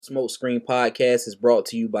Smoke Screen Podcast is brought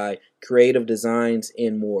to you by Creative Designs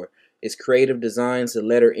and More. It's Creative Designs, the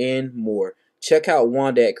letter N, More. Check out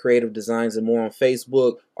Wanda at Creative Designs and More on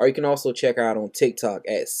Facebook, or you can also check her out on TikTok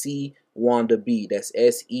at C Wanda B. That's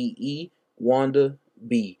SEE Wanda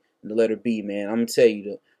B. The letter B, man. I'm gonna tell you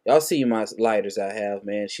though. Y'all see my lighters I have,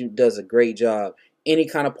 man. She does a great job. Any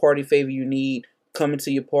kind of party favor you need, coming to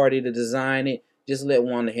your party to design it, just let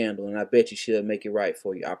Wanda handle it, and I bet you she'll make it right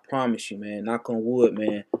for you. I promise you, man. Knock on wood,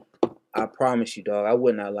 man. I promise you, dog. I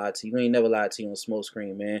would not lie to you. You ain't never lied to you on Smoke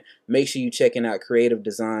Screen, man. Make sure you checking out Creative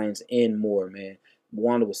Designs and More, man.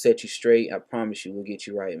 Wanda will set you straight. I promise you, we'll get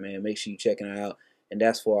you right, man. Make sure you checking her out. And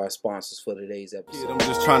that's for our sponsors for today's episode. I'm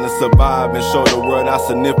just trying to survive and show the world our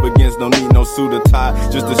significance. Don't need no suit or tie,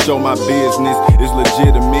 just to show my business is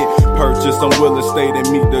legitimate. Purchase some real estate and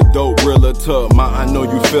meet the dope realtor. I know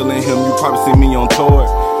you feeling him. You probably see me on tour.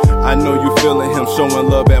 I know you feeling him, showing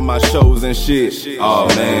love at my shows and shit. Oh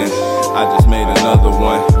man, I just made another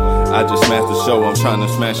one. I just smashed the show, I'm trying to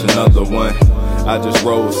smash another one. I just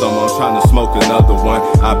rolled some, I'm trying to smoke another one.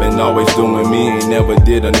 I've been always doing me, ain't never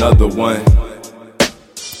did another one.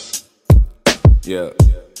 Yeah,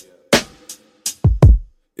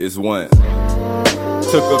 it's one.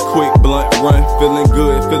 Took a quick blunt run, feeling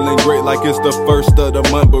good, feeling great like it's the first of the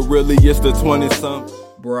month, but really it's the 20-something.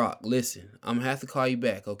 Brock, listen, I'm gonna have to call you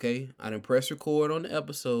back, okay? I done press record on the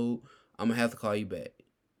episode. I'm gonna have to call you back.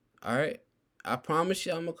 Alright? I promise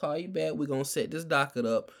you I'm gonna call you back. We're gonna set this docket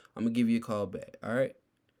up. I'm gonna give you a call back. Alright?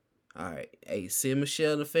 Alright. Hey, send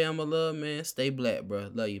Michelle the family love, man. Stay black, bro.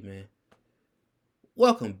 Love you, man.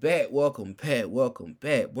 Welcome back.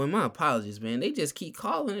 Boy, my apologies, man. They just keep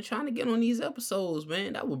calling and trying to get on these episodes,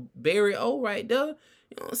 man. That was Barry O right there.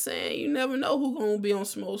 You know what I'm saying? You never know who gonna be on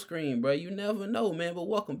Smoke Screen, bro. You never know, man. But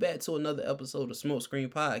welcome back to another episode of Smoke Screen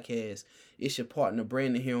Podcast. It's your partner,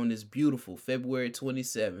 Brandon, here on this beautiful February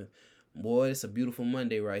 27th. Boy, it's a beautiful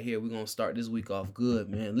Monday right here. We're gonna start this week off good,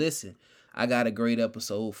 man. Listen, I got a great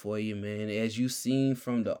episode for you, man. As you seen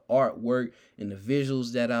from the artwork and the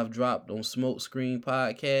visuals that I've dropped on Smoke Screen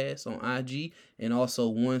Podcast on IG and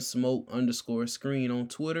also @1smoke_screen on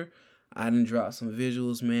Twitter, I done dropped some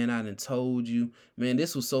visuals, man. I done told you, man,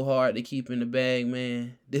 this was so hard to keep in the bag,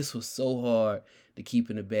 man. This was so hard to keep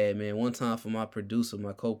in the bag, man. One time for my producer,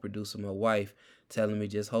 my co-producer, my wife, telling me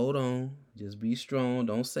just hold on, just be strong,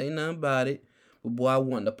 don't say nothing about it. But boy, I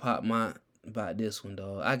wanted to pop my about this one,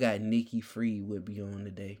 dog. I got Nikki Freed with me on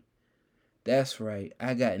today. That's right.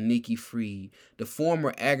 I got Nikki Freed, the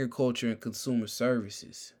former Agriculture and Consumer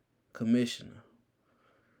Services Commissioner.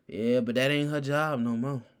 Yeah, but that ain't her job no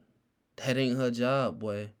more. That ain't her job,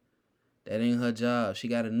 boy. That ain't her job. She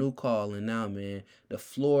got a new calling now, man. The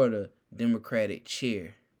Florida Democratic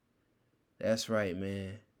Chair. That's right,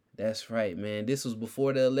 man. That's right, man. This was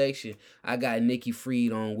before the election. I got Nikki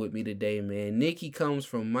Freed on with me today, man. Nikki comes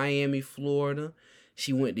from Miami, Florida.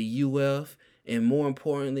 She went to UF. And more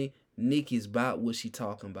importantly, Nikki's about what she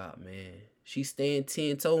talking about, man. She staying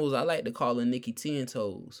 10 toes. I like to call her Nikki 10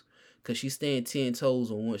 toes. Because she staying 10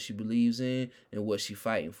 toes on what she believes in and what she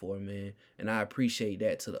fighting for, man. And I appreciate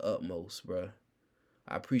that to the utmost, bruh.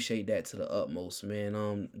 I appreciate that to the utmost,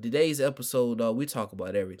 man. Today's episode, we talk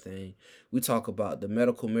about everything. We talk about the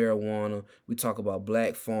medical marijuana. We talk about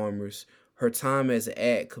black farmers, her time as an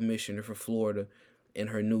ag commissioner for Florida, and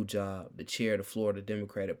her new job, the chair of the Florida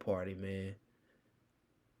Democratic Party, man.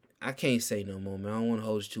 I can't say no more, man. I don't want to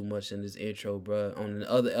hold you too much in this intro, bro. On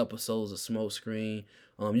the other episodes of Smoke Screen,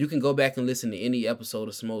 you can go back and listen to any episode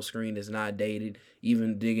of Smoke Screen that's not dated.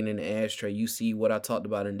 Even Digging in the Ashtray, you see what I talked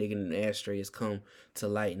about in Digging in the Ashtray has come to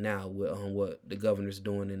light now with what the governor's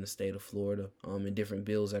doing in the state of Florida, and different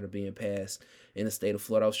bills that are being passed in the state of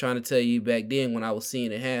Florida. I was trying to tell you back then when I was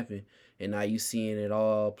seeing it happen, and now you seeing it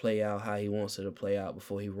all play out how he wants it to play out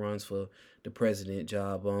before he runs for the president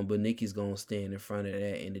job. But Nikki's going to stand in front of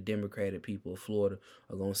that, and the Democratic people of Florida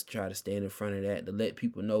are going to try to stand in front of that to let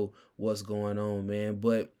people know what's going on, man.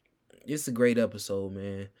 But it's a great episode,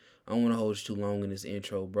 man. I don't want to hold you too long in this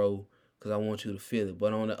intro, bro, because I want you to feel it.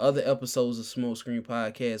 But on the other episodes of Smoke Screen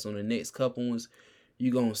Podcast, on the next couple ones,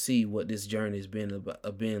 you're going to see what this journey has been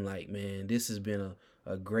like, man. This has been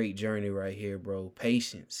a great journey right here, bro.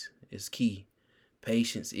 Patience is key.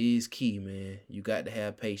 Patience is key, man. You got to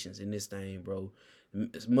have patience in this thing, bro.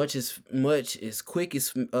 As quick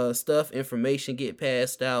as stuff, information get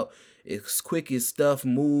passed out, as quick as stuff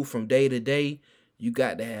move from day to day, you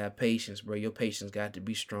got to have patience, bro. Your patience got to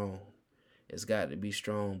be strong. It's got to be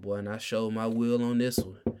strong, boy. And I showed my will on this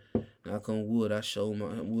one. Knock on wood, I showed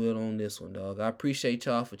my will on this one, dog. I appreciate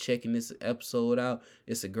y'all for checking this episode out.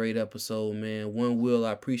 It's a great episode, man. One Will,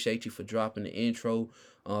 I appreciate you for dropping the intro.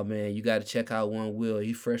 Oh man, you got to check out One Will.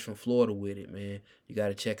 He fresh from Florida with it, man. You got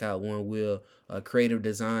to check out One Will. Creative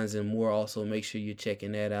Designs and more. Also, make sure you're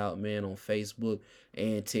checking that out, man, on Facebook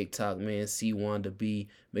and TikTok, man. See Wanda B.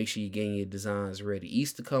 Make sure you're getting your designs ready.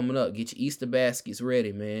 Easter coming up. Get your Easter baskets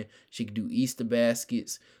ready, man. She can do Easter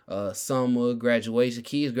baskets, summer, graduation.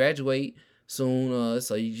 Kids graduate soon,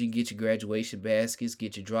 so you can get your graduation baskets,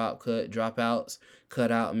 get your dropouts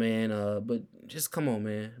cut out, man. But just come on,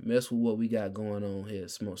 man. Mess with what we got going on here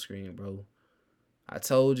at Smoke Screen, bro. I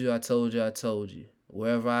told you, I told you, I told you.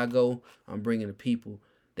 Wherever I go, I'm bringing the people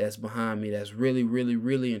that's behind me, that's really, really,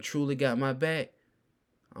 really, and truly got my back.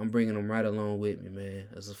 I'm bringing them right along with me, man.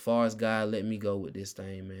 As far as God let me go with this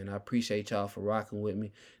thing, man. I appreciate y'all for rocking with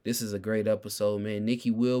me. This is a great episode, man.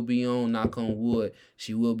 Nikki will be on, knock on wood.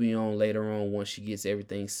 She will be on later on once she gets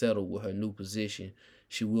everything settled with her new position.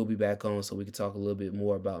 She will be back on so we can talk a little bit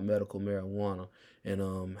more about medical marijuana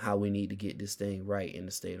and how we need to get this thing right in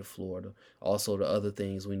the state of Florida. Also, the other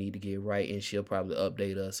things we need to get right, and she'll probably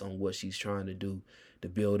update us on what she's trying to do to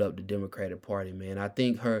build up the Democratic Party, man. I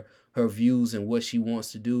think her views and what she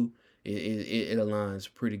wants to do, it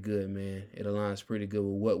aligns pretty good, man. It aligns pretty good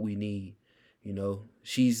with what we need. You know,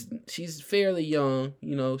 she's fairly young.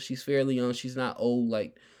 You know, she's fairly young. She's not old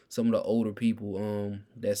like some of the older people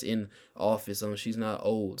that's in office. She's not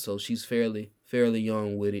old, so she's fairly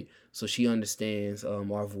young with it. So she understands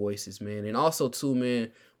our voices, man. And also too,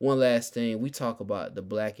 man. One last thing, we talk about the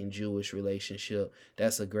black and Jewish relationship.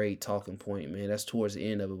 That's a great talking point, man. That's towards the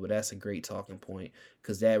end of it, but that's a great talking point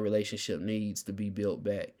because that relationship needs to be built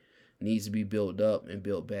back, needs to be built up and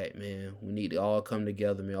built back, man. We need to all come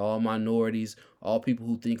together, man. All minorities, all people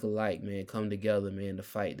who think alike, man, come together, man, to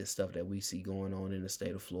fight this stuff that we see going on in the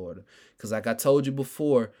state of Florida. Because like I told you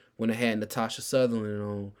before, when I had Natasha Sutherland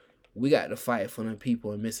on, we got to fight for them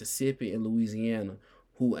people in Mississippi and Louisiana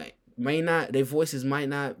who may not, their voices might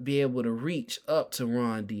not be able to reach up to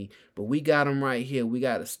Ron D, but we got them right here. We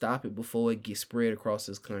got to stop it before it gets spread across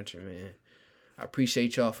this country, man. I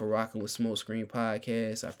appreciate y'all for rocking with Smoke Screen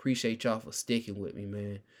Podcast. I appreciate y'all for sticking with me,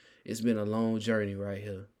 man. It's been a long journey right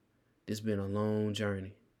here. It's been a long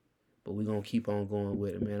journey. But we're going to keep on going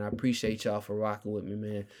with it, man. I appreciate y'all for rocking with me,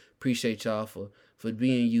 man. Appreciate y'all for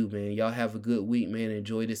being you, man. Y'all have a good week, man.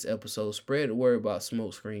 Enjoy this episode. Spread the word about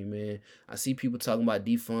Smoke Screen, man. I see people talking about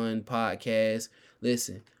defund podcasts.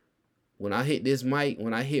 Listen, when I hit this mic,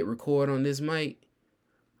 when I hit record on this mic,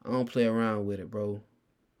 I don't play around with it, bro.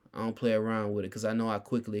 I don't play around with it because I know how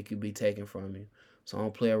quickly it could be taken from you. So I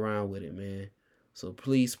don't play around with it, man. So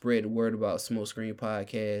please spread the word about Smoke Screen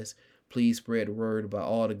Podcast. Please spread the word about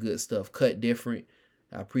all the good stuff. Cut Different.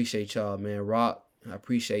 I appreciate y'all, man. Rock, I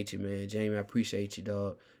appreciate you, man. Jamie, I appreciate you,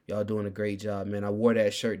 dog. Y'all doing a great job, man. I wore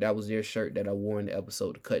that shirt. That was their shirt that I wore in the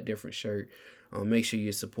episode, the Cut Different shirt. Make sure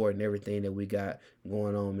you're supporting everything that we got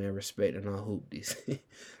going on, man. Respecting our hoopties.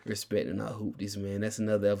 Respecting our hoopties, man. That's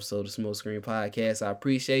another episode of Smoke Screen Podcast. I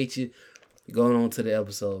appreciate you. Going on to the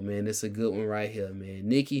episode, man. This is a good one right here, man.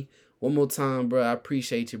 Nikki, one more time, bro. I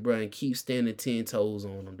appreciate you, bro. And keep standing 10 toes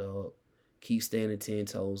on them, dog. Keep standing 10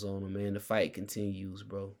 toes on them, man. The fight continues,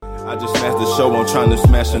 bro. I just smashed the show, I'm trying to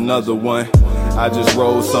smash another one. I just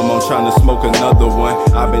rolled some, I'm trying to smoke another one.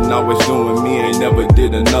 I've been always doing me, ain't never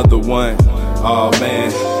did another one. Oh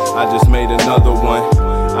man, I just made another one.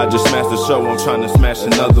 I just smashed the show, I'm trying to smash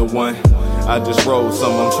another one. I just rolled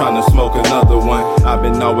some, I'm trying to smoke another one. I've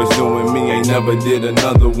been always doing me, ain't never did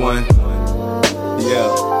another one.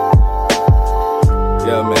 Yeah.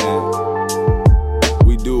 Yeah, man.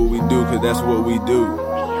 We do what we do, cause that's what we do.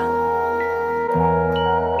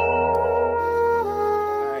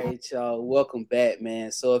 Y'all, welcome back,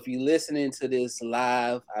 man. So if you're listening to this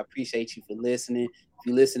live, I appreciate you for listening. If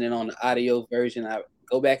you're listening on the audio version, I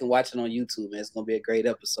go back and watch it on YouTube, man. It's gonna be a great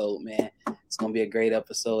episode, man. It's gonna be a great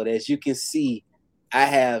episode. As you can see, I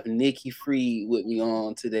have Nikki Freed with me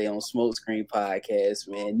on today on Smoke Screen Podcast,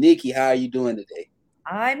 man. Nikki, how are you doing today?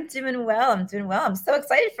 I'm doing well. I'm so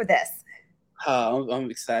excited for this. I'm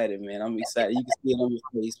excited, man. I'm excited. You can see it on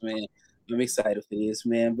my face, man. I'm excited for this,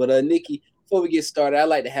 man. But Nikki, before we get started, I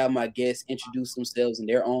like to have my guests introduce themselves in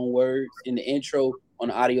their own words. In the intro, on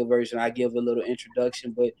the audio version, I give a little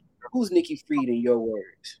introduction. But who's Nikki Freed in your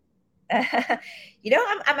words? I'm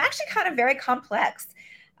actually kind of very complex.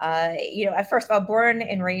 First of all, born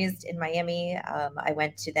and raised in Miami. I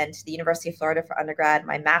went to the University of Florida for undergrad,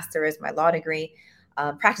 my master's, my law degree.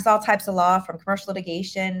 Practiced all types of law from commercial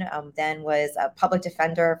litigation. Then was a public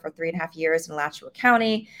defender for 3.5 years in Alachua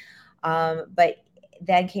County. But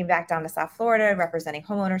then came back down to South Florida, representing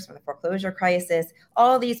homeowners from the foreclosure crisis,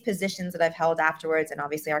 all these positions that I've held afterwards, and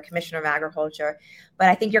obviously our Commissioner of Agriculture. But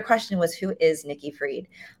I think your question was, who is Nikki Fried?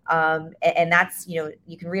 And that's,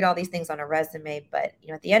 you can read all these things on a resume, but,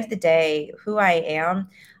 at the end of the day, who I am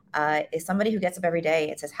is somebody who gets up every day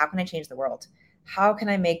and says, how can I change the world? How can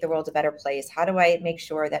I make the world a better place? How do I make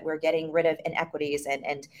sure that we're getting rid of inequities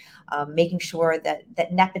and making sure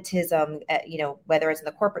that nepotism, whether it's in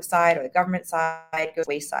the corporate side or the government side, goes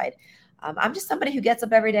wayside? I'm just somebody who gets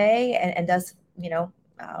up every day and does,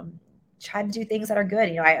 try to do things that are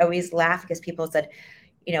good. I always laugh because people said,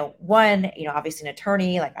 obviously an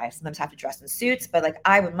attorney, like I sometimes have to dress in suits, but like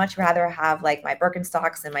I would much rather have like my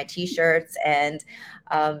Birkenstocks and my t-shirts, and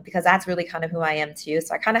because that's really kind of who I am too.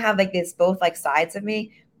 So I kind of have like this both like sides of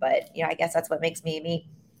me, but I guess that's what makes me me.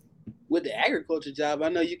 With the agriculture job, I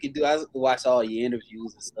know you can do. I watch all your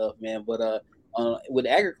interviews and stuff, man. But with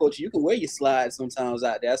agriculture, you can wear your slides sometimes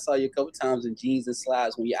out there. I saw you a couple times in jeans and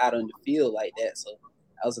slides when you're out on the field like that. So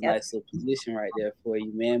that was a nice little position right there for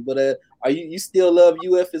you, man. But are you still love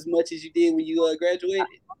UF as much as you did when you graduated?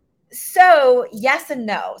 So yes and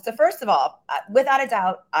no. So first of all, without a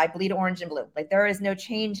doubt, I bleed orange and blue. Like there is no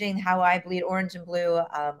changing how I bleed orange and blue.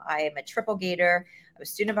 I am a triple Gator. I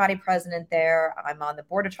was student body president there. I'm on the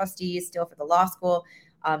board of trustees still for the law school.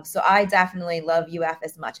 So I definitely love UF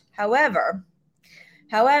as much. However,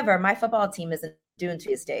 my football team isn't doing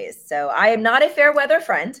these days. So I am not a fair weather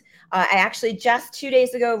friend. I actually just 2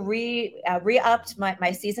 days ago re-upped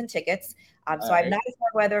my season tickets. So I'm not a fair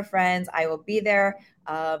weather friend. I will be there.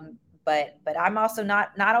 But I'm also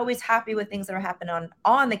not always happy with things that are happening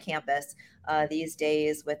on the campus these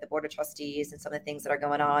days with the board of trustees and some of the things that are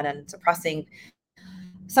going on and suppressing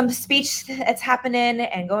some speech that's happening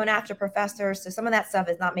and going after professors. So some of that stuff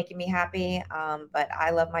is not making me happy. But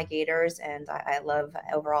I love my Gators and I love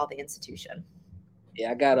overall the institution.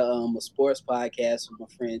 Yeah, I got a sports podcast with my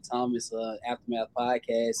friend Thomas, Aftermath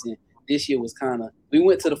Podcast, and this year was we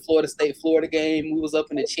went to the Florida game. We was up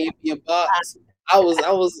in the champion box. I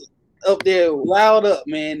was up there riled up,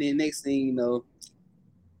 man. And next thing you know,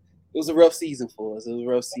 it was a rough season for us. It was a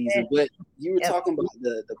rough season. But you were talking about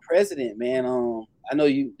the president, man. I know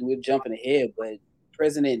we're jumping ahead, but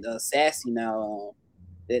President Sassy now.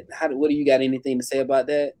 What do you got? Anything to say about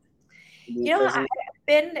that? I've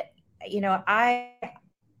been,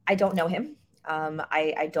 I don't know him.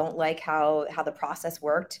 I don't like how the process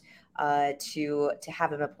worked to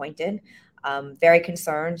have him appointed. Very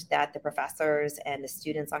concerned that the professors and the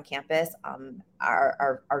students on campus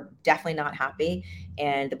are definitely not happy,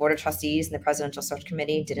 and the board of trustees and the presidential search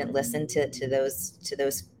committee didn't listen to those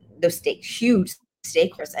huge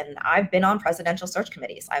stakeholders. And I've been on presidential search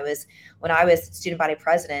committees. When I was student body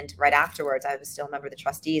president, right afterwards, I was still a member of the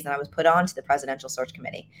trustees, and I was put onto the presidential search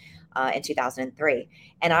committee in 2003.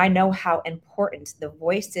 And I know how important the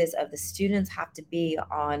voices of the students have to be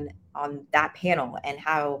on that panel, and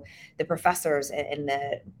how the professors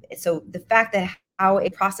so the fact that how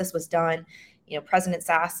a process was done, President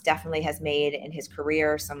Sass definitely has made in his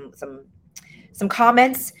career some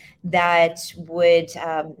comments that would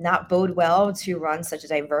not bode well to run such a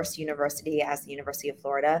diverse university as the University of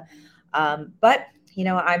Florida. But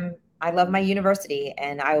I love my university,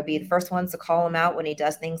 and I will be the first ones to call him out when he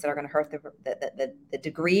does things that are going to hurt the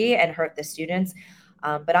degree and hurt the students.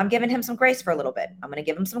 But I'm giving him some grace for a little bit. I'm going to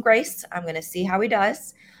give him some grace. I'm going to see how he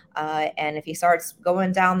does. And if he starts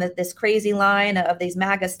going down this crazy line of these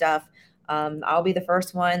MAGA stuff, I'll be the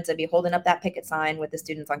first one to be holding up that picket sign with the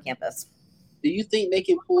students on campus. Do you think they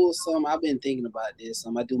can pull some? I've been thinking about this.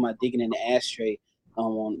 I do my digging in the ashtray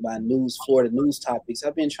on my Florida news topics.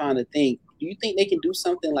 I've been trying to think. Do you think they can do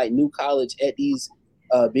something like New College at these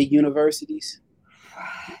big universities?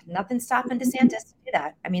 Nothing's stopping DeSantis to do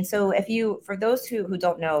that. I mean, so for those who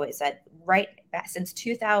don't know, is that right since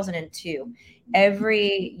 2002,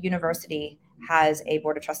 every university has a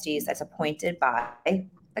board of trustees that's appointed by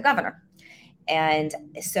the governor. And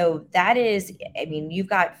so that is, I mean, you've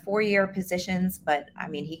got 4-year positions, but I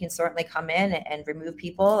mean, he can certainly come in and remove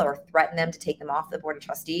people or threaten them to take them off the board of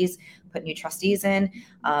trustees, put new trustees in,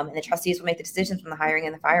 and the trustees will make the decisions from the hiring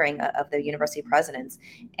and the firing of the university presidents.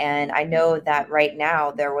 And I know that right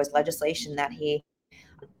now there was legislation that he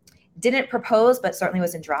didn't propose, but certainly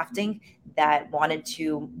was in drafting, that wanted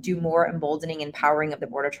to do more emboldening and empowering of the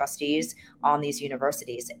board of trustees on these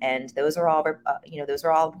universities. And those are all, those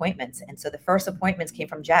are all appointments. And so the first appointments came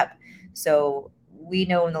from Jeb. So we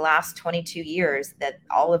know in the last 22 years that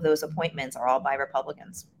all of those appointments are all by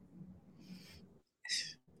Republicans.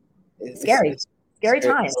 It's scary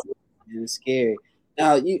times. It's scary.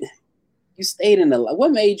 Now you stayed in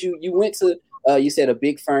what made you went to, you said a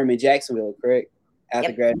big firm in Jacksonville, correct?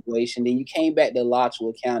 after graduation. Then you came back to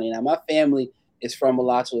Alachua County. Now my family is from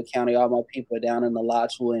Alachua County. All my people are down in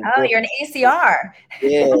Alachua and Oh, you're an ACR.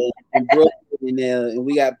 Yeah, in Brooklyn, and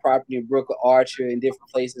we got property in Brooklyn, Archer, and different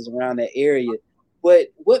places around that area. But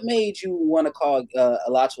what made you want to call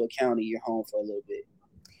Alachua County your home for a little bit?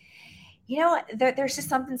 There's just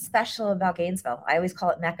something special about Gainesville. I always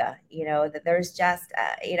call it Mecca. That there's just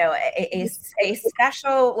a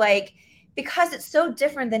special, like, because it's so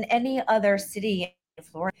different than any other city in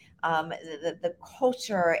Florida. The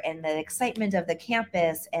culture and the excitement of the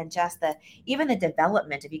campus, and just even the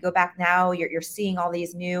development. If you go back now, you're seeing all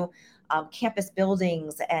these new campus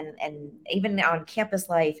buildings, and even on campus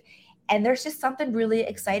life. And there's just something really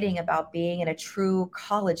exciting about being in a true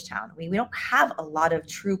college town. I mean, we don't have a lot of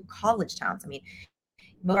true college towns. I mean,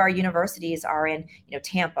 most of our universities are in,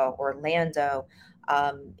 Tampa, Orlando,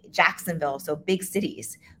 Jacksonville, so big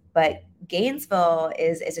cities. But Gainesville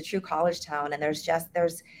is a true college town, and there's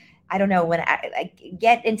I don't know, when I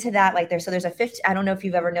get into that, like there's a 50. I don't know if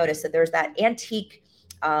you've ever noticed that there's that antique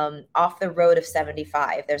off the road of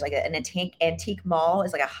 75. There's like an antique mall.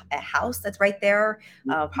 It's like a house that's right there.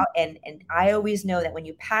 And I always know that when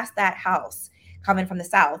you pass that house coming from the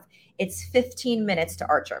south, it's 15 minutes to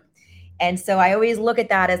Archer. And so I always look at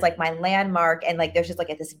that as like my landmark, and like there's just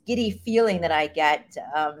like this giddy feeling that I get,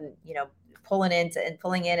 pulling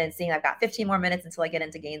in and seeing I've got 15 more minutes until I get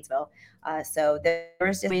into Gainesville. So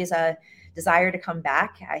there's always a desire to come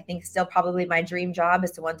back. I think still probably my dream job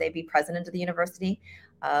is to one day be president of the university,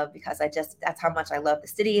 because that's how much I love the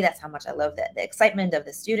city. That's how much I love the excitement of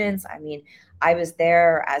the students. I mean, I was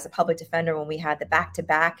there as a public defender when we had the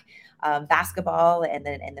back-to-back basketball and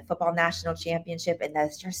the football national championship. And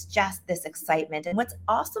there's just this excitement. And what's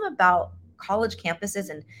awesome about college campuses,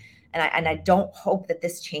 and I don't hope that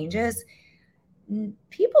this changes,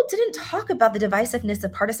 people didn't talk about the divisiveness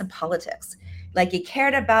of partisan politics. Like, you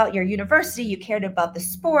cared about your university, you cared about the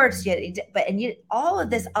sports, all of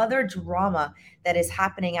this other drama that is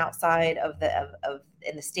happening outside of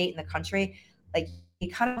in the state and the country. Like,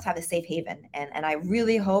 you kind of have a safe haven, and I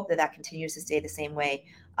really hope that continues to stay the same way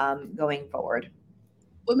going forward.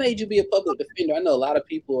 What made you be a public defender? I know a lot of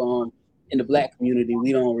people in the Black community,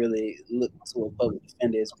 we don't really look to a public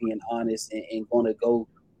defender as being honest and going to go,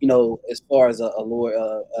 as far as a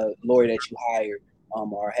lawyer that you hire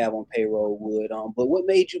or have on payroll would. But what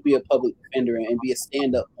made you be a public defender and be a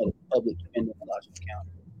stand-up public defender in Alachua County?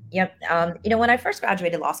 Yep. When I first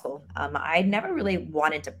graduated law school, I never really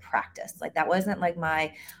wanted to practice. Like, that wasn't like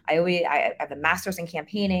I have a master's in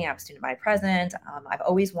campaigning. I'm a student body president. I've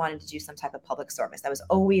always wanted to do some type of public service. That was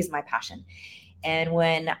always my passion. And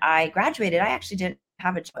when I graduated, I actually didn't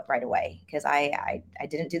have a job right away, because I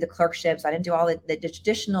didn't do the clerkships. I didn't do all the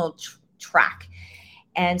traditional track.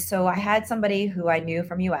 And so I had somebody who I knew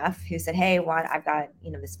from UF who said, "Hey, I've got,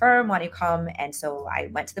 this firm, why don't you come?" And so I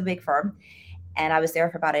went to the big firm, and I was there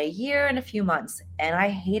for about a year and a few months, and I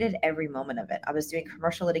hated every moment of it. I was doing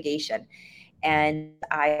commercial litigation, and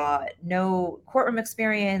I no courtroom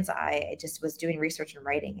experience. I just was doing research and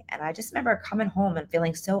writing. And I just remember coming home and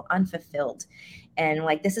feeling so unfulfilled. And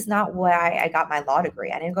like, this is not why I got my law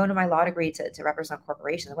degree. I didn't go into my law degree to represent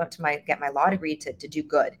corporations. I went to get my law degree to do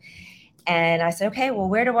good. And I said, okay, well,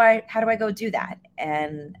 how do I go do that?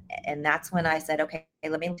 And that's when I said, okay,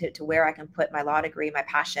 let me to where I can put my law degree, my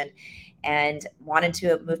passion, and wanted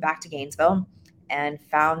to move back to Gainesville, and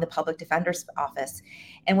found the public defender's office.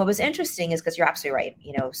 And what was interesting is, because you're absolutely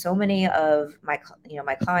right, so many of my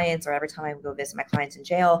clients, or every time I go visit my clients in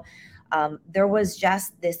jail, there was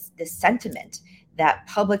just this sentiment that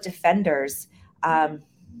public defenders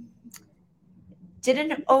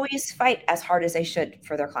didn't always fight as hard as they should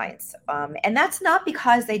for their clients. And that's not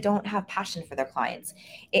because they don't have passion for their clients.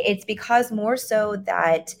 It's because more so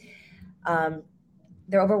that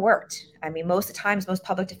they're overworked. I mean, most of the times, most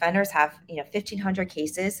public defenders have 1,500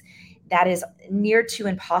 cases. That is near to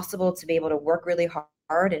impossible to be able to work really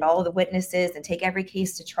hard and all the witnesses and take every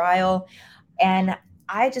case to trial. And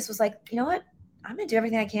I just was like, you know what? I'm going to do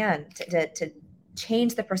everything I can to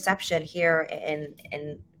change the perception here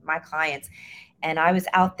in my clients. And I was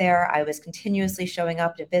out there. I was continuously showing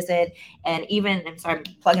up to visit. And even, I'm sorry,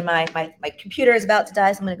 I'm plugging my computer is about to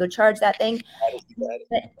die, so I'm going to go charge that thing.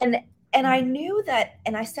 And I knew that,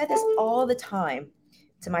 and I said this all the time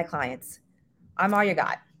to my clients, I'm all you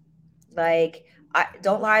got. Like,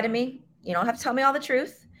 don't lie to me. You don't have to tell me all the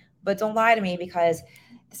truth, but don't lie to me, because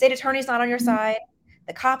the state attorney's not on your side.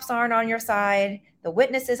 The cops aren't on your side. The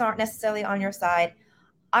witnesses aren't necessarily on your side.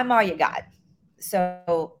 I'm all you got. So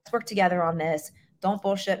let's work together on this. Don't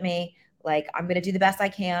bullshit me. Like, I'm going to do the best I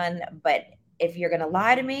can, but if you're going to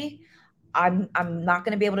lie to me, I'm not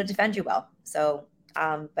going to be able to defend you well. So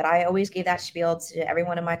But I always gave that spiel to every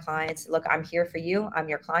one of my clients. Look, I'm here for you. I'm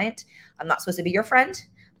your client. I'm not supposed to be your friend,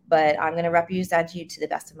 but I'm going to represent you to the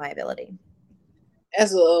best of my ability.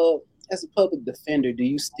 As a public defender, do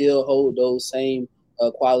you still hold those same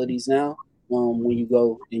qualities now when you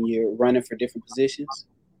go and you're running for different positions?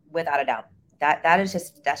 Without a doubt. That's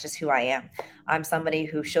just who I am. I'm somebody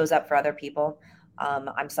who shows up for other people.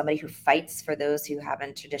 I'm somebody who fights for those who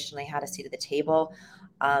haven't traditionally had a seat at the table.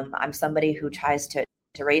 I'm somebody who tries to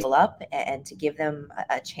raise people up and to give them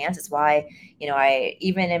a chance. It's why, I,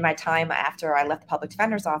 even in my time after I left the public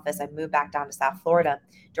defender's office, I moved back down to South Florida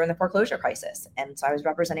during the foreclosure crisis. And so I was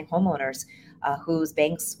representing homeowners whose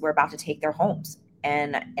banks were about to take their homes.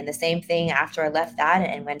 And the same thing after I left that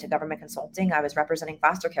and went to government consulting, I was representing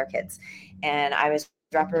foster care kids, and I was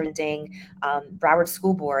representing Broward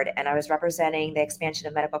School Board, and I was representing the expansion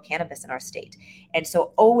of medical cannabis in our state. And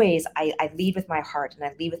so always I lead with my heart and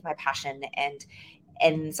I lead with my passion,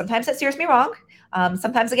 and sometimes that steers me wrong.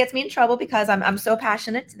 Sometimes it gets me in trouble because I'm so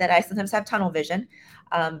passionate that I sometimes have tunnel vision.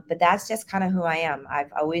 But that's just kind of who I am.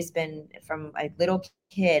 I've always been, from a little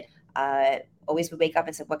kid, always would wake up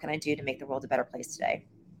and say, what can I do to make the world a better place today?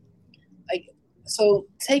 Like, so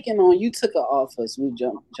taking on, you took an office. We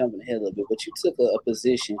jumping ahead a little bit, but you took a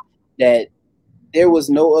position that there was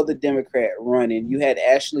no other Democrat running. You had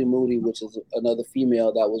Ashley Moody, which is another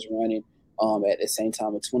female that was running at the same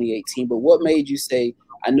time in 2018. But what made you say,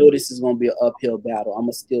 I know this is going to be an uphill battle. I'm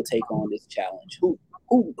gonna still take on this challenge?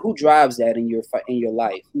 Who drives that in your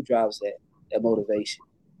life? Who drives that motivation?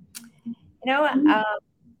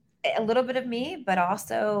 A little bit of me, but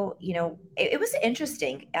also, it was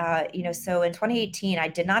interesting. So in 2018, I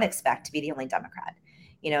did not expect to be the only Democrat,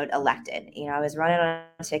 elected. I was running on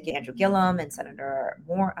a ticket, Andrew Gillum and Senator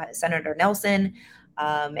Nelson,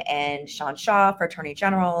 and Sean Shaw for Attorney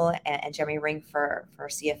General, and Jeremy Ring for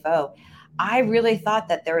CFO. I really thought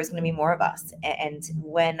that there was going to be more of us. And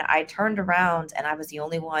when I turned around and I was the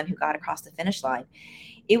only one who got across the finish line,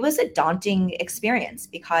 it was a daunting experience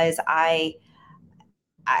because I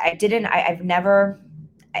never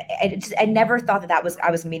thought that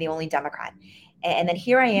I was me the only Democrat. And then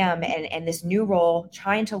here I am in this new role,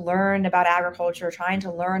 trying to learn about agriculture, trying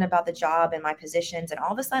to learn about the job and my positions. And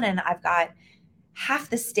all of a sudden I've got half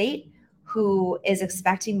the state who is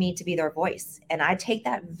expecting me to be their voice. And I take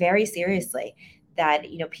that very seriously. That,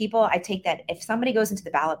 I take that if somebody goes into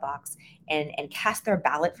the ballot box and casts their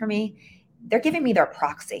ballot for me, they're giving me their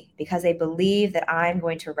proxy because they believe that I'm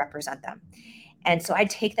going to represent them. And so I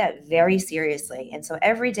take that very seriously. And so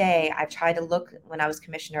every day I've tried to look, when I was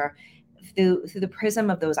commissioner, through the prism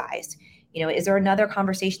of those eyes. Is there another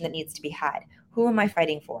conversation that needs to be had? Who am I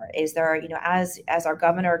fighting for? Is there, as our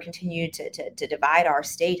governor continued to divide our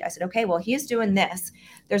state, I said, okay, well, he's doing this.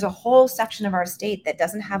 There's a whole section of our state that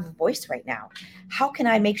doesn't have a voice right now. How can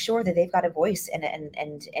I make sure that they've got a voice and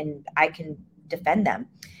I can defend them?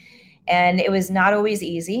 And it was not always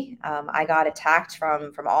easy. I got attacked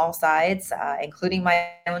from all sides, including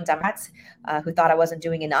my own Democrats who thought I wasn't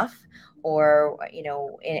doing enough, or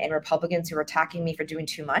and Republicans who were attacking me for doing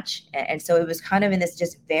too much. And so it was kind of in this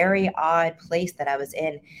just very odd place that I was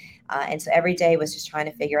in. And so every day was just trying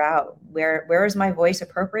to figure out where is my voice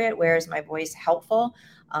appropriate, where is my voice helpful.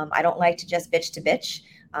 I don't like to just bitch to bitch,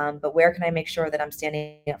 but where can I make sure that I'm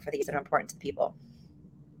standing up for these that are important to the people?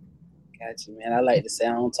 Got you, man. I like to say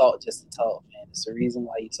I don't talk just to talk, man. It's the reason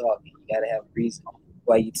why you talking. You gotta have a reason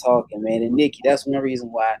why you talking, man. And Nikki, that's one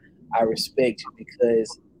reason why I respect you,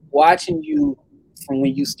 because watching you from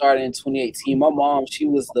when you started in 2018, my mom, she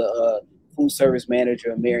was the food service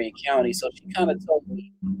manager of Marion County, so she kind of told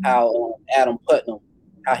me how Adam Putnam,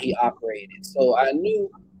 how he operated. So I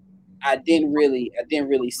knew I didn't really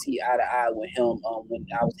see eye to eye with him. When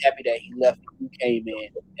I was happy that he left and you came in,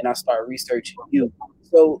 and I started researching you.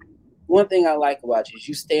 So one thing I like about you is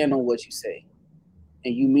you stand on what you say,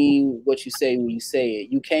 and you mean what you say when you say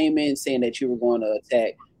it. You came in saying that you were going to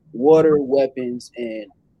attack water, weapons, and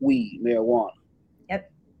weed, marijuana.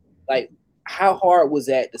 Yep. Like, how hard was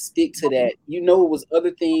that to stick to that? It was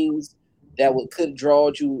other things that could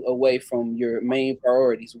draw you away from your main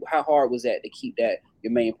priorities. How hard was that to keep that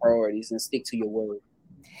your main priorities and stick to your word?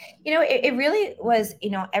 It really was,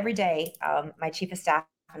 every day, my chief of staff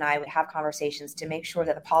and I would have conversations to make sure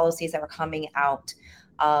that the policies that were coming out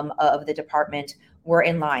of the department were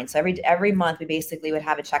in line. So every month we basically would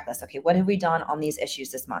have a checklist. Okay, what have we done on these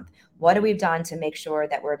issues this month? What have we done to make sure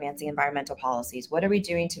that we're advancing environmental policies? What are we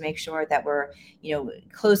doing to make sure that we're,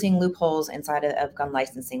 closing loopholes inside of gun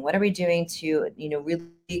licensing? What are we doing to,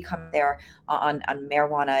 really come there on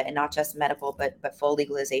marijuana, and not just medical, but full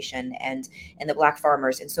legalization and the Black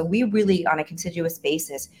farmers? And so we really, on a continuous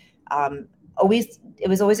basis, it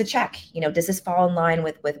was always a check. Does this fall in line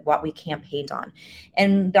with what we campaigned on?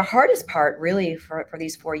 And the hardest part really for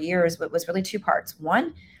these 4 years was really two parts.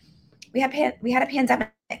 One, we had a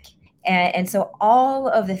pandemic. And so all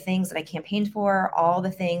of the things that I campaigned for, all the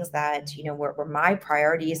things that, were my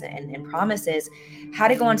priorities and promises had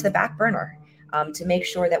to go onto the back burner, to make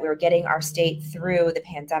sure that we were getting our state through the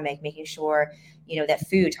pandemic, making sure,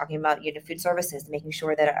 that talking about, food services, making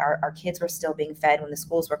sure that our kids were still being fed when the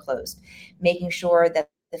schools were closed, making sure that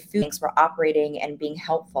the food banks were operating and being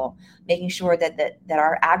helpful, making sure that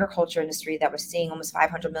our agriculture industry that was seeing almost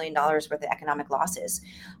 $500 million worth of economic losses,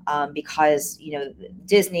 because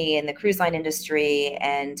Disney and the cruise line industry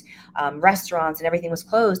and restaurants and everything was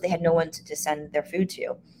closed. They had no one to send their food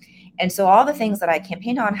to. And so all the things that I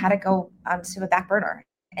campaigned on had to go onto a back burner.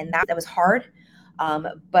 And that was hard.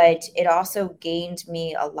 But it also gained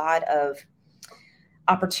me a lot of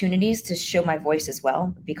opportunities to show my voice as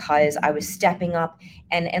well, because I was stepping up.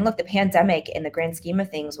 And look, the pandemic in the grand scheme of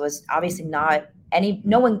things was obviously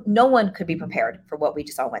no one could be prepared for what we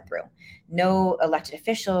just all went through. No elected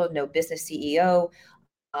official, no business CEO,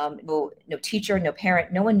 no teacher, no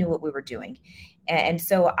parent, no one knew what we were doing. And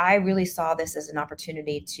so I really saw this as an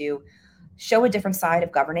opportunity to show a different side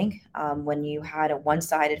of governing, when you had a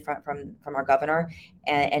one-sided from our governor,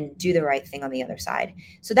 and do the right thing on the other side.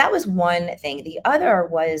 So that was one thing. The other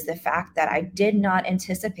was the fact that I did not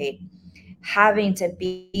anticipate having to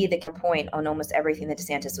be the point on almost everything that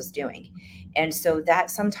DeSantis was doing. And so that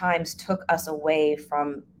sometimes took us away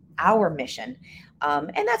from our mission.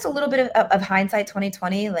 And that's a little bit of hindsight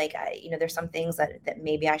 2020. Like, there's some things that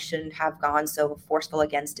maybe I shouldn't have gone so forceful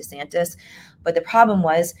against DeSantis. But the problem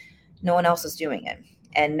was no one else was doing it,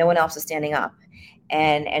 and no one else was standing up.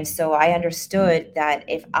 And so I understood that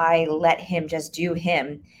if I let him just do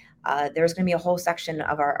him, there's going to be a whole section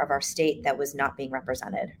of our state that was not being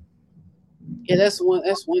represented. Yeah, that's one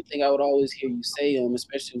thing I would always hear you say,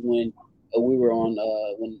 especially when we were on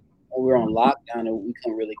lockdown and we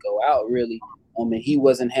couldn't really go out really. And he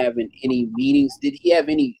wasn't having any meetings. Did he have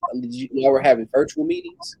any? Did you ever having virtual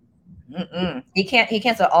meetings? He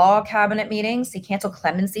canceled all cabinet meetings. He canceled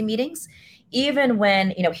clemency meetings, even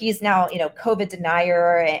when he's now COVID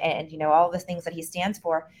denier and all the things that he stands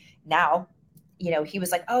for. Now, he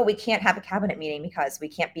was like, oh, we can't have a cabinet meeting because we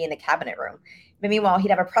can't be in the cabinet room. But meanwhile, he'd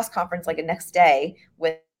have a press conference like the next day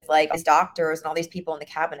with like his doctors and all these people in the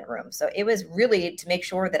cabinet room. So it was really to make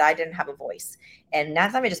sure that I didn't have a voice, and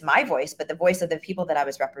not only just my voice, but the voice of the people that I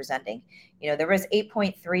was representing. There was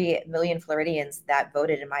 8.3 million Floridians that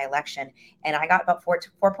voted in my election, and I got about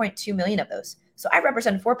 4.2 million of those. So I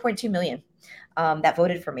represent 4.2 million that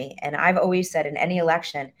voted for me. And I've always said in any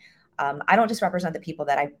election, I don't just represent the people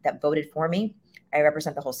that voted for me. I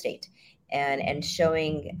represent the whole state. And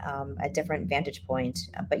showing a different vantage point.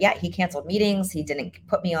 But yeah, he canceled meetings. He didn't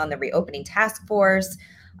put me on the reopening task force.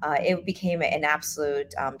 It became an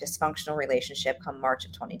absolute dysfunctional relationship come March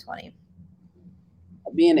of 2020.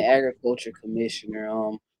 Being an agriculture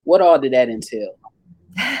commissioner, what all did that entail?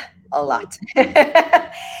 A lot.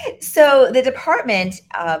 So the department,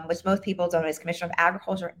 which most people don't know, is Commissioner of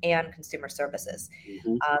Agriculture and Consumer Services.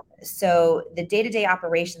 Mm-hmm. So the day-to-day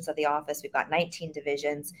operations of the office, we've got 19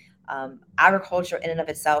 divisions. Agriculture in and of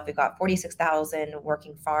itself, we've got 46,000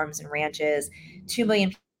 working farms and ranches, 2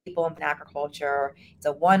 million people in agriculture. It's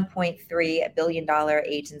a $1.3 billion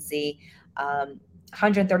agency.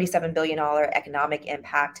 $137 billion economic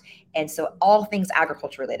impact. And so all things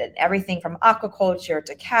agriculture related, everything from aquaculture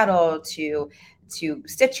to cattle to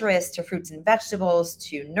citrus to fruits and vegetables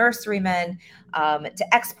to nurserymen,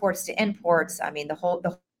 to exports to imports. I mean, the whole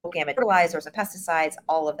gamut, fertilizers and pesticides,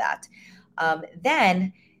 all of that.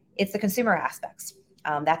 Then it's the consumer aspects.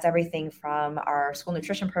 That's everything from our school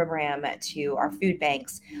nutrition program to our food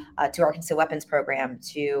banks, to our concealed weapons program,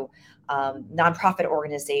 to nonprofit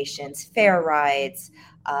organizations, fair rides,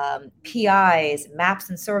 PIs, maps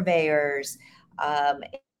and surveyors.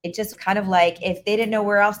 It just kind of like, if they didn't know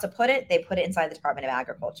where else to put it, they put it inside the Department of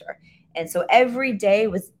Agriculture. And so every day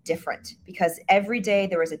was different, because every day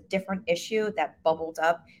there was a different issue that bubbled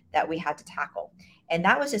up that we had to tackle. And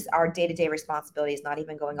that was just our day-to-day responsibilities, not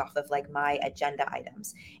even going off of like my agenda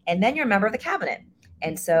items. And then you're a member of the cabinet.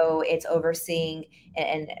 And so it's overseeing,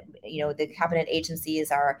 and the cabinet agencies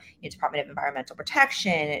are Department of Environmental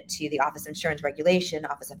Protection, to the Office of Insurance Regulation,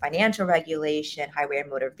 Office of Financial Regulation, Highway and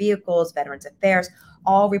Motor Vehicles, Veterans Affairs,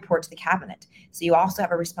 all report to the cabinet. So you also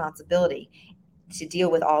have a responsibility to deal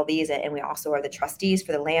with all these. And we also are the trustees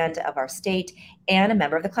for the land of our state and a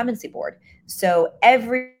member of the Clemency Board. So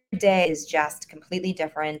every day is just completely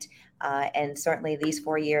different. And certainly these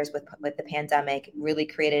 4 years with the pandemic really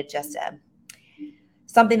created just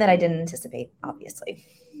something that I didn't anticipate, obviously.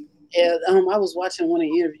 Yeah, I was watching one of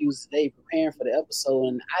the interviews today, preparing for the episode,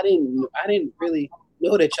 and I didn't really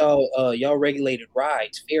know that y'all regulated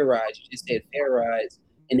rides, fair rides. You just said fair rides,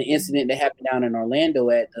 and the incident that happened down in Orlando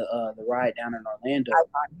at the ride down in Orlando.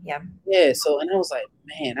 Yeah. Yeah, so and I was like,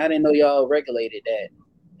 man, I didn't know y'all regulated that,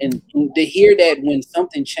 and to hear that when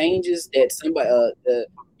something changes, that somebody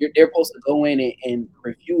they're supposed to go in and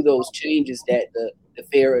review those changes that the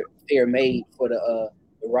fair made for the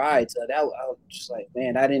rides. That I was just like,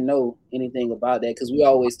 man, I didn't know anything about that because we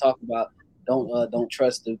always talk about don't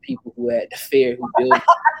trust the people who at the fair who build.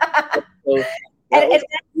 So that And was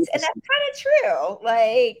that's kind of true.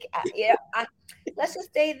 Like, let's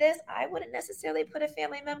just say this: I wouldn't necessarily put a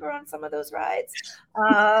family member on some of those rides.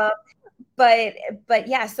 But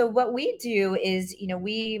yeah, so what we do is,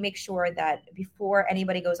 we make sure that before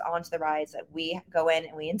anybody goes onto the rides, that we go in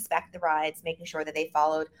and we inspect the rides, making sure that they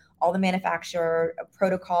followed all the manufacturer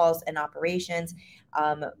protocols and operations.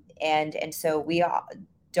 And so we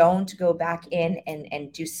don't go back in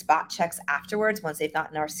and do spot checks afterwards once they've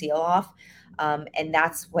gotten our seal off. And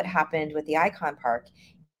that's what happened with the Icon Park,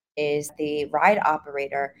 is the ride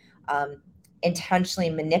operator intentionally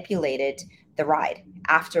manipulated the ride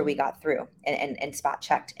after we got through and spot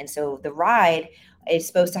checked. And so the ride is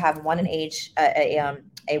supposed to have one an age,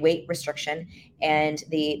 a weight restriction, and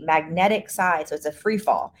the magnetic side, so it's a free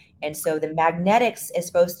fall. And so the magnetics is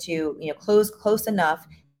supposed to, close close enough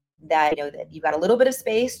that, that you got a little bit of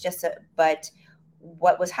space but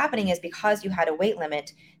what was happening is, because you had a weight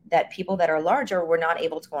limit, that people that are larger were not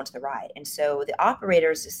able to go onto the ride. And so the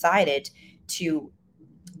operators decided to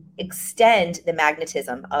extend the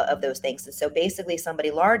magnetism of those things. And so basically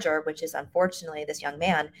somebody larger, which is unfortunately this young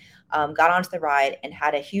man, got onto the ride and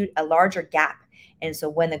had a larger gap. And so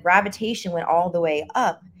when the gravitation went all the way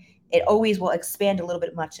up, it always will expand a little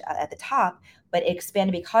bit much at the top, but it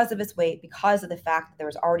expanded because of its weight, because of the fact that there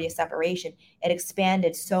was already a separation. It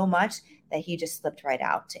expanded so much that he just slipped right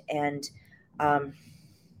out. And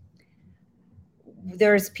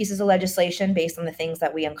there's pieces of legislation based on the things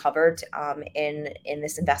that we uncovered in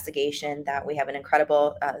this investigation, that we have an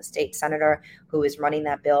incredible state senator who is running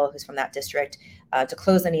that bill, who's from that district, to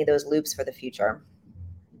close any of those loops for the future.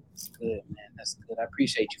 That's good, man. That's good. I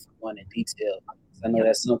appreciate you for going in detail. I know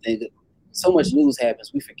that's something that so much news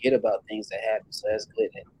happens, we forget about things that happen. So that's good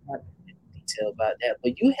that you went in detail about that.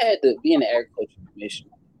 But you had to be in the agriculture commission.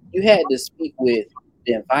 You had to speak with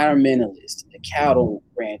the environmentalists, the cattle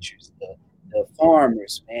ranchers, the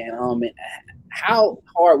farmers, man. And how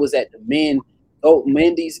hard was that to mend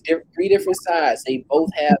these three different sides? They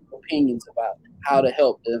both have opinions about how to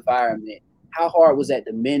help the environment. How hard was that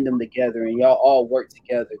to mend them together and y'all all work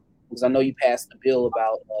together? Because I know you passed a bill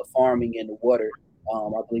about farming and the water,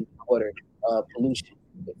 I believe water pollution.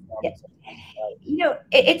 Yeah.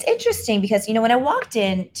 It's interesting because, when I walked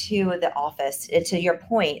into the office, to your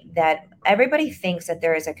point, that everybody thinks that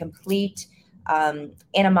there is a complete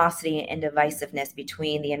animosity and divisiveness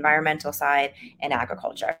between the environmental side and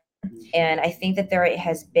agriculture. And I think that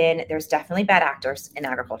there's definitely bad actors in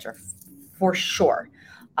agriculture, for sure.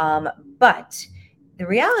 But the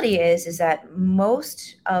reality is that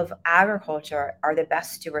most of agriculture are the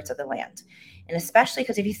best stewards of the land. And especially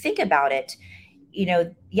because if you think about it,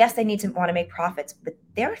 yes, they need to want to make profits, but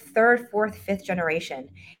they're third, fourth, fifth generation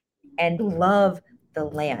and love the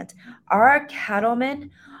land. Our cattlemen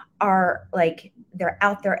are like, they're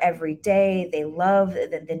out there every day. They love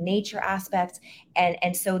the nature aspects.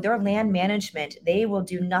 And so their land management, they will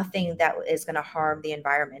do nothing that is going to harm the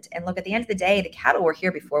environment. And look, at the end of the day, the cattle were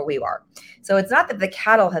here before we were. So it's not that the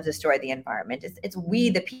cattle have destroyed the environment. It's we,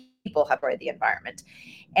 the people, have destroyed the environment.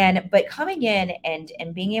 But coming in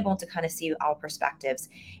and being able to kind of see all perspectives.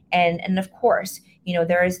 And of course,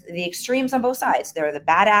 there's the extremes on both sides. There are the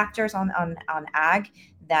bad actors on ag,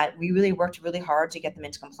 that we really worked really hard to get them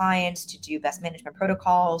into compliance, to do best management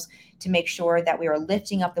protocols, to make sure that we are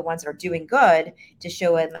lifting up the ones that are doing good, to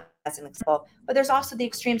show them as an example. But there's also the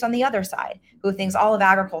extremes on the other side, who thinks all of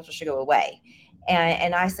agriculture should go away.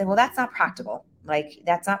 And I said, well, that's not practical. Like,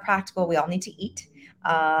 that's not practical. We all need to eat.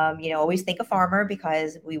 Always think a farmer,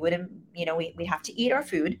 because we wouldn't, we have to eat our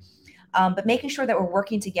food. But making sure that we're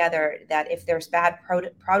working together, that if there's bad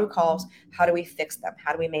protocols, how do we fix them?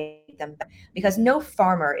 How do we make them better? Because no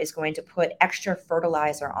farmer is going to put extra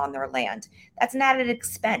fertilizer on their land. That's an added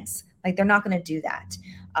expense. Like, they're not going to do that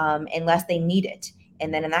unless they need it.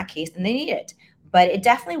 And then in that case, then they need it. But it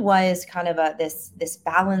definitely was kind of this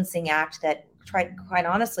balancing act that quite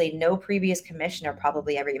honestly, no previous commissioner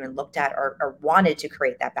probably ever even looked at or wanted to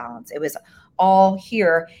create that balance. It was all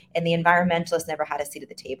here, and the environmentalists never had a seat at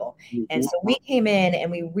the table. And so we came in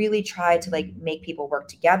and we really tried to like make people work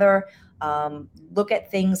together, look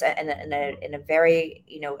at things in a very,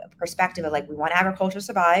 perspective of like, we want agriculture to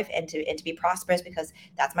survive and to be prosperous, because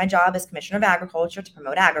that's my job as Commissioner of Agriculture, to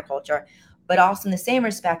promote agriculture, but also in the same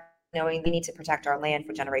respect, knowing we need to protect our land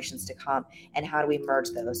for generations to come, and how do we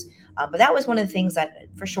merge those. But that was one of the things that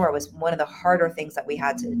for sure was one of the harder things that we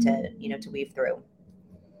had to weave through.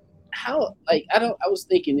 How, like, I was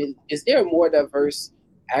thinking, is there a more diverse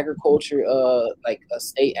agriculture, like a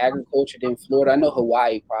state agriculture than Florida? I know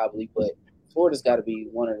Hawaii probably, but Florida's got to be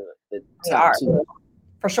one of the We top are. two.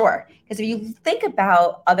 For sure. Because if you think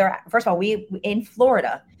about first of all, we in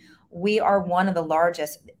Florida, we are one of the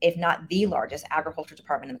largest, if not the largest, agriculture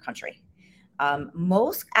department in the country.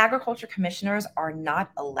 Most agriculture commissioners are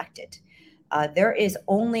not elected. There is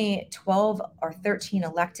only 12 or 13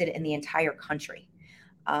 elected in the entire country.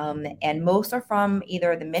 And most are from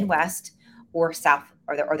either the Midwest or South,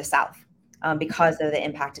 or the South, because of the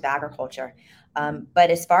impact of agriculture.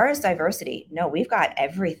 But as far as diversity, no, we've got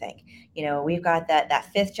everything. We've got that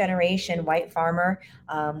fifth generation white farmer.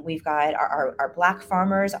 We've got our Black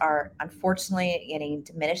farmers are unfortunately getting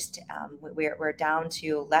diminished. We're down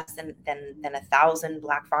to less than 1,000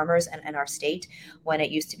 Black farmers in our state, when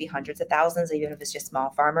it used to be hundreds of thousands, even if it's just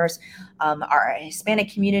small farmers. Our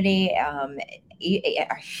Hispanic community,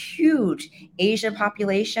 a huge Asian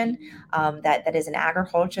population, that is in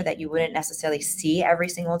agriculture that you wouldn't necessarily see every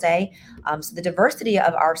single day. So the diversity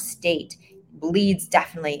of our state bleeds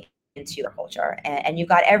definitely into agriculture. And you've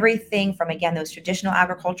got everything from, again, those traditional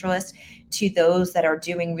agriculturalists to those that are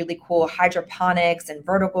doing really cool hydroponics and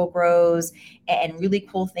vertical grows and really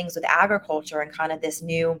cool things with agriculture, and kind of this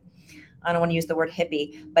new, I don't want to use the word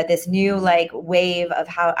hippie, but this new like wave of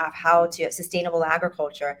how to sustainable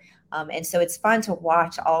agriculture. And so it's fun to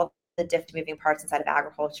watch all the different moving parts inside of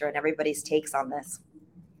agriculture and everybody's takes on this.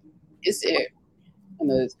 Is there,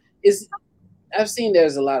 is I've seen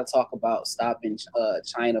there's a lot of talk about stopping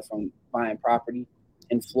China from buying property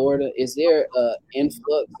in Florida. Is there an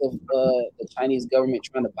influx of the Chinese government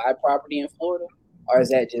trying to buy property in Florida, or is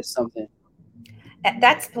that just something?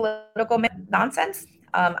 That's political nonsense.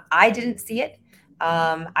 I didn't see it.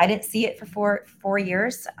 I didn't see it for 4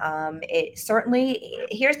 years. It certainly,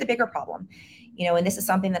 here's the bigger problem, and this is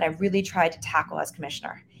something that I really tried to tackle as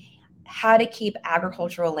commissioner: how to keep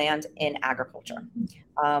agricultural land in agriculture.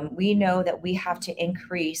 We know that we have to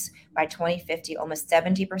increase by 2050 almost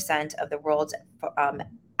 70% of the world's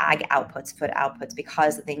ag outputs, food outputs,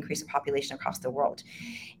 because of the increase of population across the world.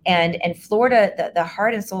 And Florida, the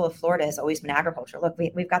heart and soul of Florida has always been agriculture. Look,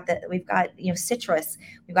 we've got citrus,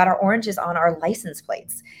 we've got our oranges on our license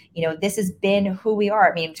plates. This has been who we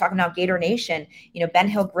are. I mean, talking about Gator Nation, Ben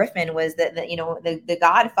Hill Griffin was the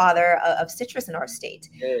godfather of citrus in our state.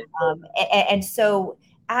 And so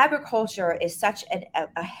agriculture is such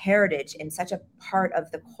a heritage and such a part of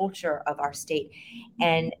the culture of our state.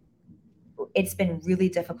 And it's been really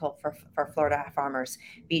difficult for Florida farmers,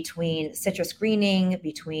 between citrus greening,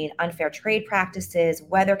 between unfair trade practices,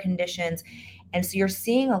 weather conditions. And so you're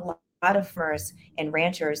seeing a lot of farmers and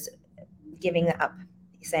ranchers giving up,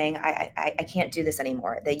 saying, I can't do this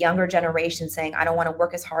anymore. The younger generation saying, I don't want to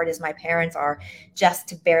work as hard as my parents are just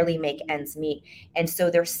to barely make ends meet. And so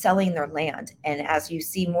they're selling their land. And as you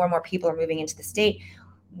see more and more people are moving into the state,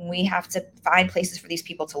 we have to find places for these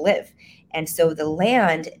people to live. And so the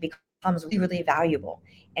land becomes really, really valuable.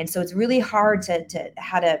 And so it's really hard to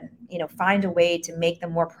find a way to make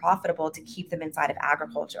them more profitable, to keep them inside of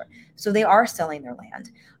agriculture. So they are selling their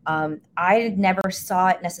land. I never saw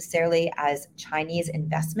it necessarily as Chinese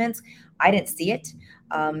investments. I didn't see it.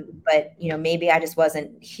 But maybe I just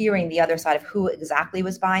wasn't hearing the other side of who exactly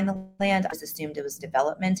was buying the land. I just assumed it was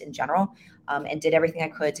development in general, and did everything I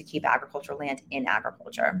could to keep agricultural land in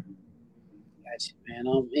agriculture. Gotcha, man.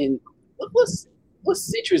 And what's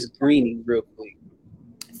citrus greening, real quick?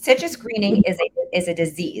 Citrus greening is a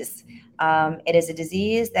disease. It is a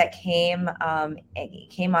disease that came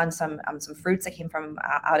on some fruits that came from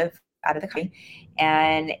out of the country,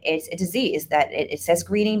 and it's a disease that it says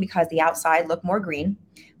greening because the outside look more green,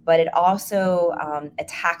 but it also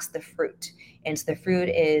attacks the fruit, and so the fruit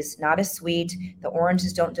is not as sweet. The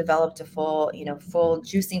oranges don't develop to full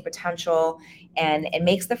juicing potential, and it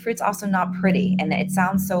makes the fruits also not pretty. And it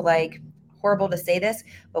sounds so like horrible to say this,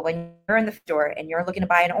 but when you're in the store and you're looking to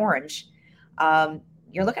buy an orange,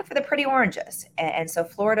 you're looking for the pretty oranges. And so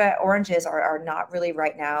Florida oranges are not really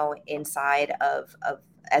right now inside of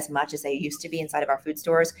as much as they used to be inside of our food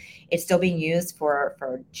stores. It's still being used for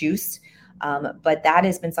juice. But that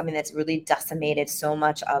has been something that's really decimated so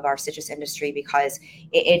much of our citrus industry because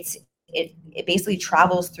it basically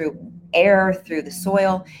travels through air, through the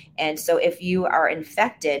soil. And so if you are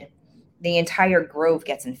infected, the entire grove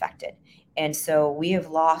gets infected. And so we have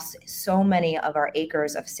lost so many of our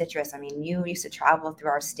acres of citrus. I mean, you used to travel through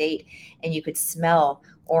our state and you could smell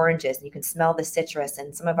oranges and you can smell the citrus.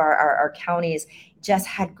 And some of our counties just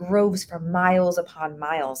had groves for miles upon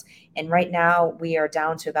miles. And right now we are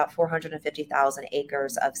down to about 450,000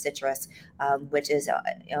 acres of citrus, which is,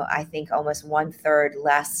 I think almost 1/3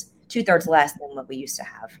 less, 2/3 less than what we used to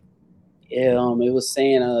have. Yeah, it was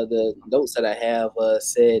saying the notes that I have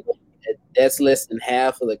said that's less than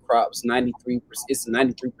half of the crops. 93%. It's a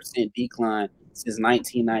 93% decline since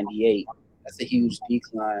 1998. That's a huge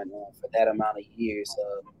decline for that amount of years.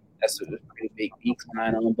 That's a pretty big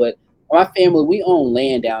decline. But my family, we own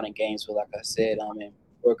land down in Gainesville, like I said, in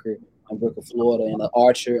Brooker, Florida, in the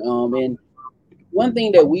Archer. And one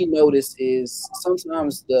thing that we notice is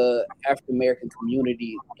sometimes the African American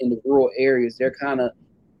community in the rural areas, they're kind of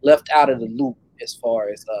left out of the loop as far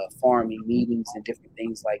as farming meetings and different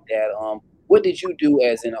things like that. What did you do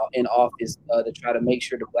as in office to try to make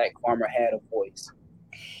sure the Black farmer had a voice?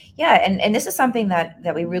 Yeah, and this is something that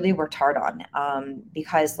we really worked hard on,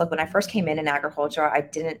 because look, when I first came in agriculture, I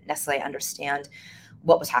didn't necessarily understand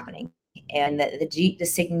what was happening and the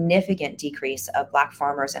significant decrease of Black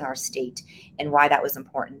farmers in our state and why that was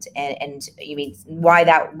important, and you mean why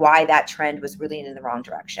that trend was really in the wrong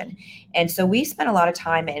direction. And so we spent a lot of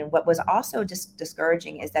time, and what was also just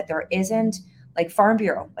discouraging is that there isn't like Farm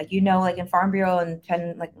Bureau, like like in Farm Bureau and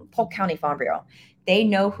like Polk County Farm Bureau, they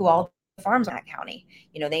know who all the farms in that county.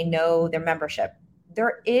 They know their membership.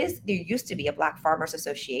 There used to be a Black Farmers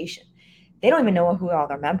Association. They don't even know who all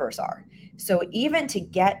their members are. So even to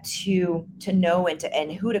get to know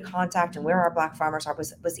and who to contact and where our Black farmers are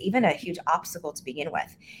was even a huge obstacle to begin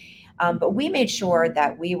with. But we made sure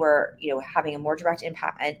that we were, having a more direct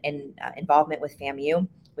impact and involvement with FAMU,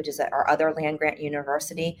 which is our other land grant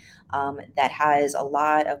university, that has a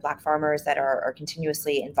lot of Black farmers that are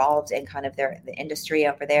continuously involved in kind of the industry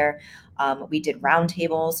over there. We did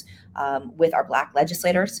roundtables with our Black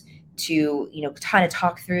legislators to kind of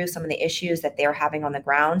talk through some of the issues that they're having on the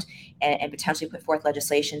ground, and potentially put forth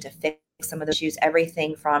legislation to fix some of the issues,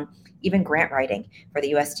 everything from even grant writing for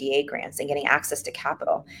the USDA grants and getting access to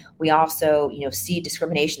capital. We also see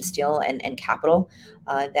discrimination still and capital,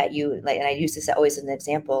 that you like, and I use this always as an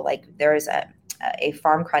example. Like there is a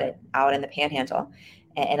farm credit out in the Panhandle,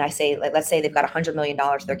 and I say, let's say they've got $100 million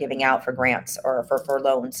they're giving out for grants or for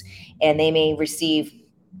loans, and they may receive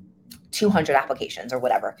 200 applications or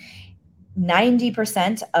whatever.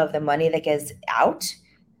 90% of the money that goes out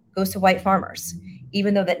goes to white farmers,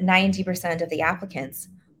 even though that 90% of the applicants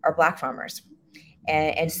are Black farmers.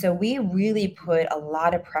 And so we really put a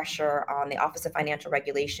lot of pressure on the Office of Financial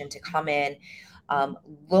Regulation to come in,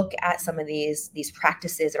 look at some of these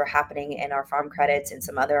practices that are happening in our farm credits and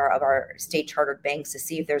some other of our state chartered banks, to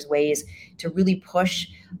see if there's ways to really push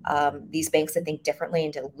these banks to think differently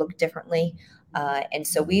and to look differently. And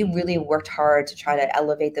so we really worked hard to try to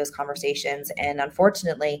elevate those conversations. And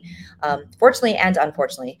unfortunately, fortunately and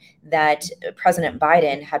unfortunately, that President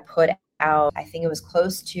Biden had put out, I think it was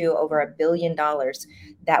close to over $1 billion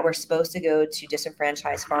that were supposed to go to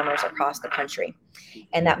disenfranchised farmers across the country.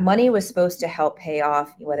 And that money was supposed to help pay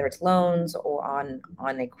off, whether it's loans or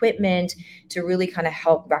on equipment, to really kind of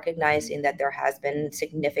help recognizing that there has been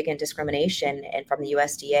significant discrimination and from the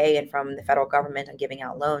USDA and from the federal government on giving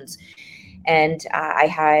out loans. And I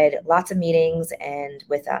had lots of meetings and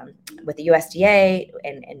with the USDA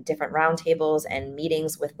and different roundtables and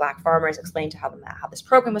meetings with Black farmers, explained to how this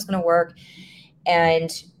program was going to work.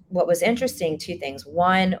 And what was interesting, two things.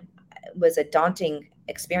 One was a daunting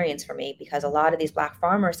experience for me, because a lot of these Black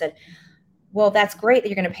farmers said, well, that's great that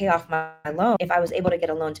you're going to pay off my loan if I was able to get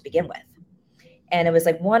a loan to begin with. And it was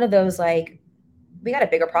like one of those, like, we got a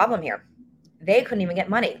bigger problem here. They couldn't even get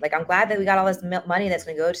money. Like, I'm glad that we got all this money that's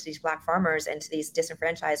going to go to these Black farmers and to these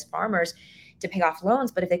disenfranchised farmers to pay off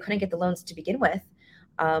loans. But if they couldn't get the loans to begin with,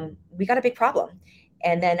 we got a big problem.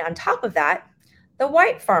 And then on top of that, the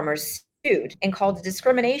white farmers sued and called it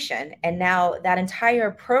discrimination. And now that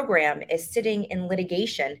entire program is sitting in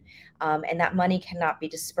litigation, and that money cannot be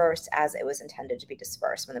dispersed as it was intended to be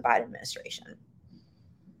dispersed from the Biden administration.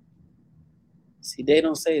 See, they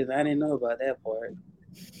don't say that. I didn't know about that part.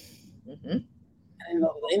 Mm-hmm. I didn't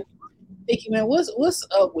know. Nikki, man, what's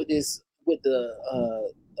up with this, with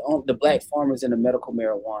the Black farmers and the medical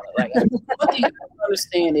marijuana? Like, what do you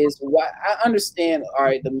understand is why? I understand, all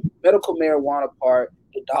right, the medical marijuana part,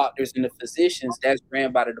 the doctors and the physicians, that's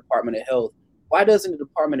ran by the Department of Health. why doesn't the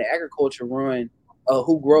Department of Agriculture run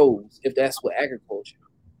who grows if that's what agriculture?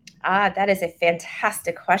 That is a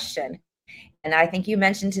fantastic question. And I think you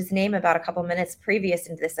mentioned his name about a couple minutes previous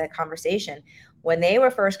into this conversation. When they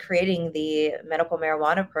were first creating the medical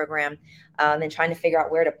marijuana program and trying to figure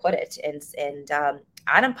out where to put it, and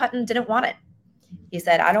Adam Putnam didn't want it. He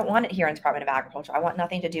said, I don't want it here in the Department of Agriculture. I want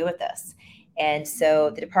nothing to do with this. And so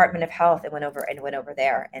the Department of Health went over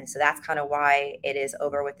there. And so that's kind of why it is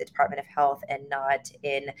over with the Department of Health and not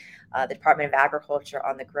in the Department of Agriculture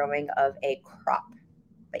on the growing of a crop.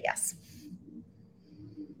 But yes.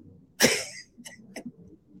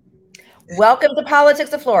 Welcome to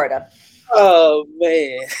politics of Florida. Oh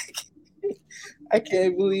man, I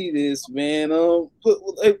can't believe this, man.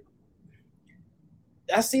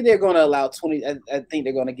 I see they're going to allow 20. I think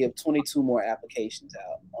they're going to give 22 more applications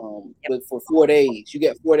out. But for 4 days, you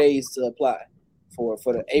get 4 days to apply for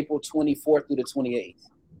the April 24th through the 28th.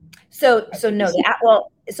 So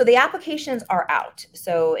the applications are out.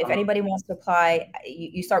 So if anybody wants to apply,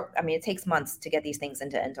 you start. I mean, it takes months to get these things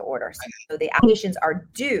into order. So the applications are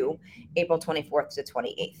due April 24th to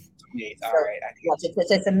 28th. All right.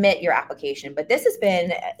 To submit your application. But this has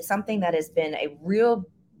been something that has been a real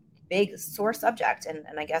big sore subject, and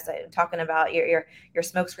I guess I'm talking about your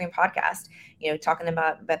Smokescreen podcast. Talking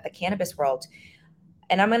about the cannabis world,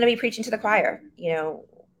 and I'm going to be preaching to the choir.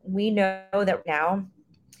 We know that now.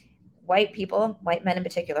 White people, white men in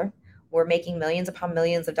particular, were making millions upon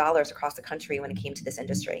millions of dollars across the country when it came to this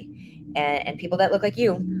industry. And people that look like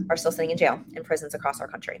you are still sitting in jail in prisons across our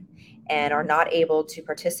country and are not able to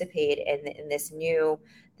participate in this new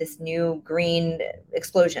green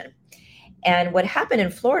explosion. And what happened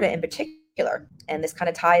in Florida in particular, and this kind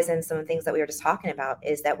of ties in some of the things that we were just talking about,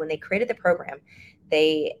 is that when they created the program,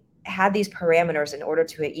 they had these parameters in order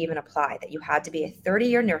to even apply, that you had to be a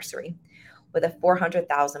 30-year nursery with a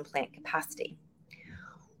 400,000 plant capacity.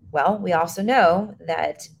 Well, we also know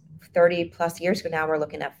that 30 plus years ago now, we're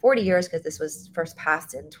looking at 40 years because this was first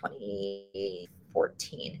passed in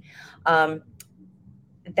 2014,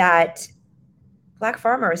 that Black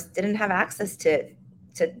farmers didn't have access to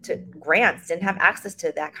grants, didn't have access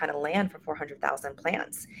to that kind of land for 400,000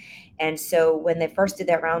 plants. And so when they first did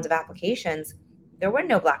their rounds of applications, there were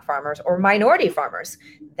no Black farmers or minority farmers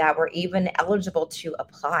that were even eligible to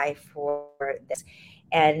apply for this.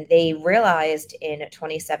 And they realized in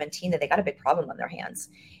 2017 that they got a big problem on their hands.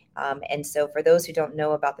 And so for those who don't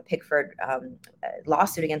know about the Pickford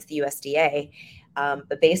lawsuit against the USDA,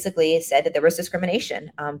 but basically it said that there was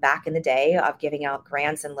discrimination back in the day of giving out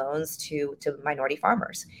grants and loans to minority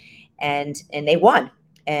farmers. And they won.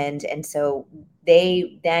 And so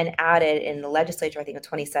they then added in the legislature, I think in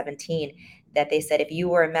 2017, that they said if you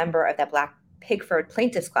were a member of that Black Pickford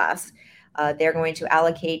plaintiffs class, they're going to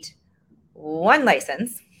allocate one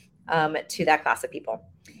license to that class of people.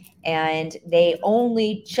 And they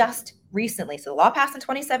only just recently, so the law passed in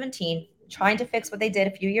 2017, trying to fix what they did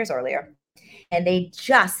a few years earlier. And they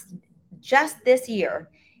just this year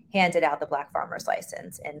handed out the Black farmers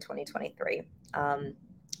license in 2023.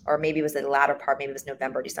 Or maybe it was the latter part, maybe it was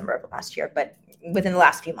November, December of last year, but within the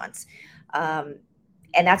last few months. And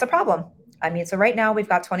that's a problem. I mean, so right now we've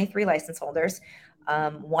got 23 license holders.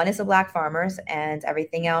 One is the Black farmers, and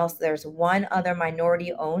everything else, there's one other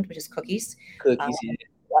minority owned, which is Cookies. Yeah.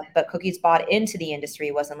 But Cookies bought into the industry.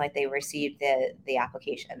 It wasn't like they received the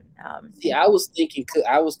application. I was thinking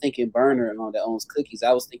Burner that owns Cookies.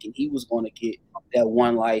 I was thinking he was going to get that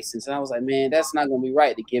one license, and I was like, man, that's not going to be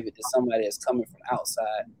right to give it to somebody that's coming from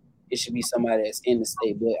outside. It should be somebody that's in the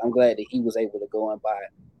state. But I'm glad that he was able to go and buy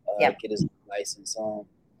get his license.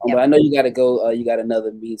 But I know you got to go. You got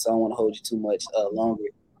another meeting, so I don't want to hold you too much longer.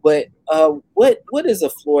 But what is a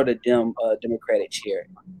Florida Democratic chair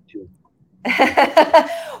do?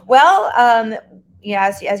 Well,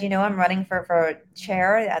 as you know, I'm running for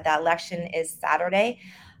chair. That election is Saturday.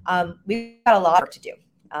 We've got a lot of work to do.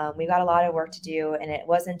 We've got a lot of work to do, and it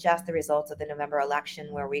wasn't just the results of the November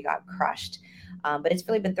election where we got crushed, but it's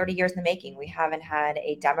really been 30 years in the making. We haven't had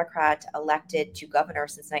a Democrat elected to governor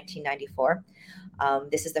since 1994.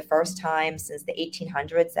 This is the first time since the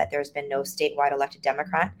 1800s that there's been no statewide elected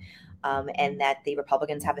Democrat. And that the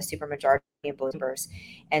Republicans have a supermajority in both chambers.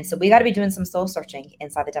 And so we got to be doing some soul searching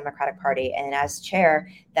inside the Democratic Party. And as chair,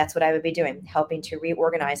 that's what I would be doing, helping to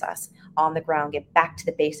reorganize us on the ground, get back to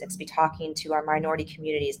the basics, be talking to our minority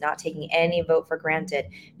communities, not taking any vote for granted,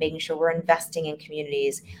 making sure we're investing in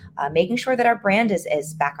communities, making sure that our brand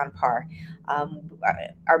is back on par.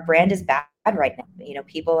 Our brand is bad right now.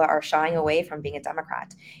 People are shying away from being a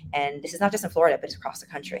Democrat, and this is not just in Florida, but it's across the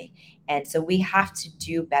country. And so we have to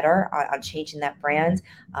do better on changing that brand.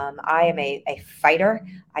 I am a fighter.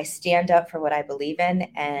 I stand up for what I believe in,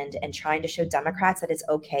 and trying to show Democrats that it's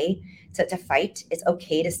okay to fight. It's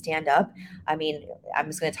okay to stand up. I mean, I'm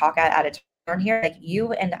just going to talk out of turn here. Like,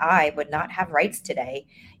 you and I would not have rights today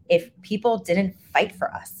if people didn't fight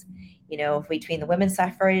for us. Between the women's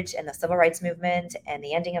suffrage and the civil rights movement and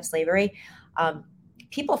the ending of slavery,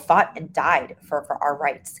 people fought and died for our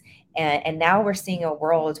rights. And now we're seeing a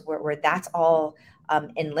world where that's all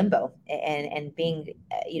in limbo and being,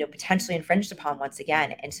 potentially infringed upon once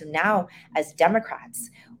again. And so now, as Democrats,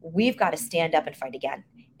 we've got to stand up and fight again.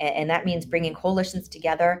 And that means bringing coalitions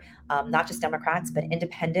together, not just Democrats, but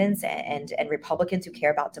independents and Republicans who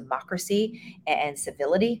care about democracy and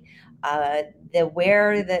civility.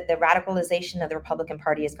 Where the radicalization of the Republican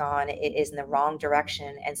Party has gone, it is in the wrong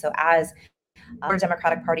direction. And so, as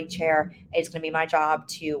Democratic Party chair, it's going to be my job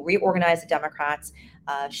to reorganize the Democrats,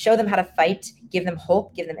 show them how to fight, give them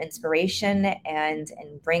hope, give them inspiration, and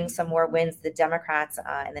bring some more wins to the Democrats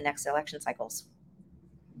in the next election cycles.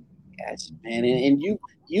 Gotcha, man. And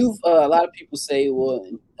you've a lot of people say, well,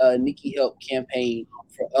 Nikki helped campaign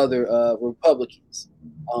for other Republicans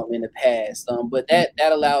in the past, but that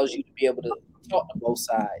allows you to be able to talk to both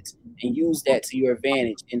sides and use that to your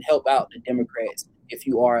advantage and help out the Democrats if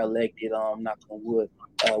you are elected. Knock on wood,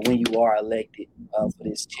 when you are elected for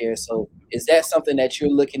this chair. So is that something that you're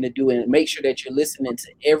looking to do, and make sure that you're listening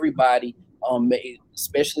to everybody,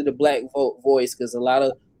 especially the Black voice, because a lot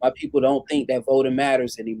of my people don't think that voting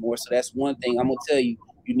matters anymore. So that's one thing I'm gonna tell you.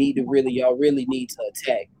 Y'all really need to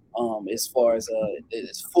attack as far as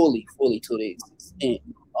it's fully to the extent.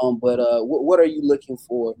 But what are you looking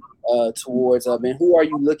for towards and who are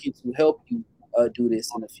you looking to help you do this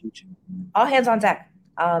in the future? All hands on deck.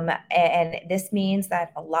 And this means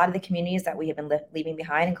that a lot of the communities that we have been leaving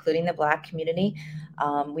behind, including the Black community,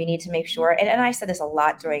 we need to make sure, and I said this a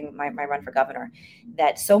lot during my run for governor,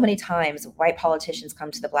 that so many times white politicians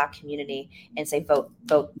come to the Black community and say, vote,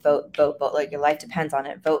 vote, vote, vote, vote, like your life depends on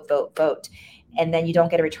it, vote, vote, vote. And then you don't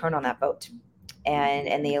get a return on that vote.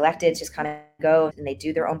 And the elected just kind of go and they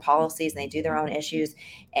do their own policies and they do their own issues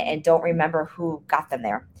and don't remember who got them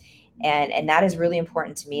there. And that is really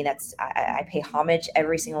important to me. I pay homage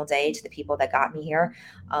every single day to the people that got me here.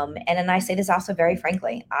 And then I say this also very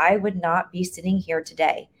frankly, I would not be sitting here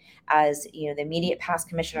today as the immediate past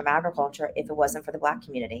Commissioner of Agriculture if it wasn't for the Black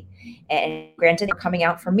community. And granted, they're coming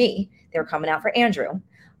out for me, they were coming out for Andrew,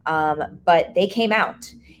 but they came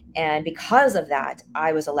out. And because of that,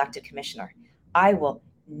 I was elected commissioner. I will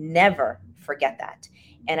never forget that.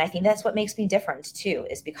 And I think that's what makes me different too,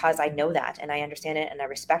 is because I know that and I understand it and I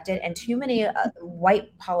respect it. And too many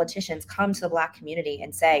white politicians come to the Black community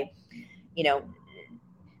and say, we got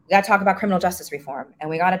to talk about criminal justice reform and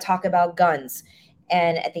we got to talk about guns.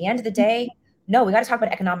 And at the end of the day, no, we got to talk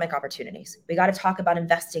about economic opportunities. We got to talk about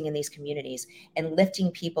investing in these communities and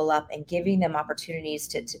lifting people up and giving them opportunities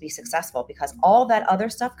to be successful, because all that other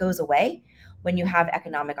stuff goes away when you have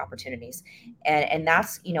economic opportunities. And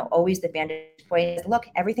that's, always the vantage point. Look,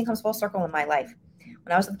 everything comes full circle in my life.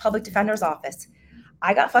 When I was at the public defender's office,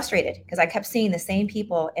 I got frustrated because I kept seeing the same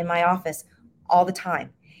people in my office all the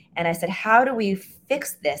time. And I said, how do we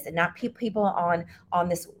fix this and not keep people on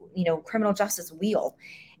this, criminal justice wheel?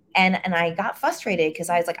 And I got frustrated because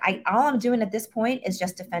I was like, all I'm doing at this point is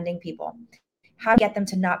just defending people. How to get them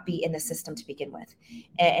to not be in the system to begin with.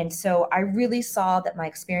 And so I really saw that my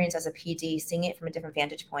experience as a PD, seeing it from a different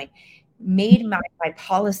vantage point, made my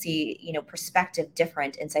policy, perspective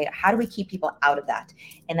different, and say, how do we keep people out of that?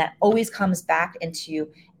 And that always comes back into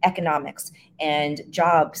economics and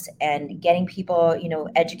jobs and getting people,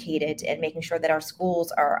 educated and making sure that our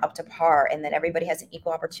schools are up to par and that everybody has an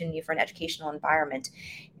equal opportunity for an educational environment.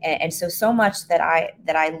 And so much that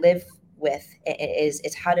I live with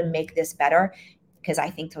is how to make this better, because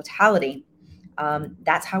I think totality,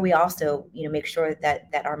 that's how we also make sure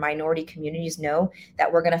that our minority communities know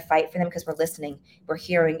that we're going to fight for them, because we're listening, we're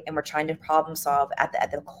hearing, and we're trying to problem solve at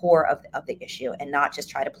the core of the issue and not just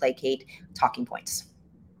try to placate talking points.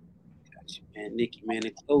 Gotcha, man. Nikki, man,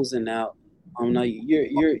 in closing out, now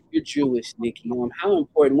you're Jewish, Nikki. How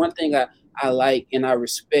important? One thing I like and I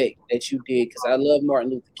respect that you did, because I love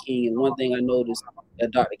Martin Luther King, and one thing I noticed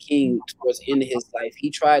that Dr. King, towards the end of his life, he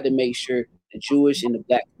tried to make sure the Jewish and the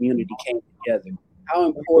Black community came together. How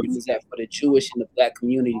important is that for the Jewish and the Black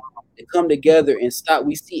community to come together and stop?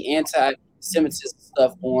 We see anti-Semitism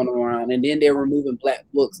stuff going around, and then they're removing Black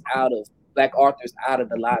books Black authors out of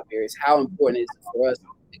the libraries. How important is it for us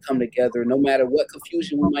to come together, no matter what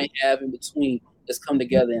confusion we might have in between. Let's come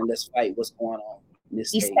together and let's fight what's going on in this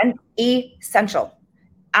state. Essential.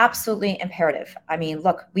 Absolutely imperative. I mean,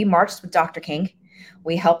 look, we marched with Dr. King.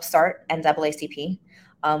 We helped start NAACP.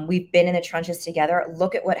 We've been in the trenches together.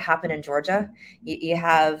 Look at what happened in Georgia. You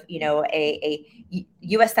have, a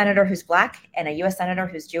U.S. senator who's Black and a U.S. senator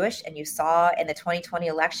who's Jewish. And you saw in the 2020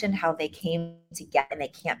 election how they came together and they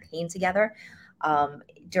campaigned together.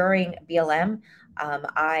 During BLM,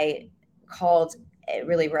 I called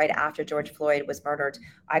really right after George Floyd was murdered.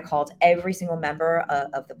 I called every single member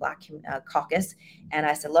of the Black caucus. And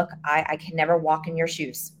I said, look, I can never walk in your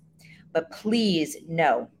shoes, but please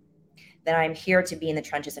know that I'm here to be in the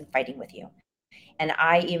trenches and fighting with you. And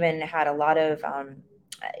I even had a lot of,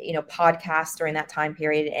 podcasts during that time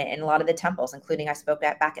period in a lot of the temples, including I spoke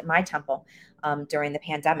back at my temple during the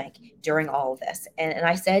pandemic, during all of this. And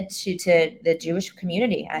I said to the Jewish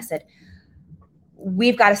community, I said,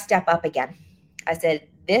 we've got to step up again. I said,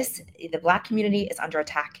 the Black community is under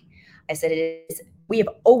attack. I said, we have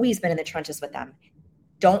always been in the trenches with them.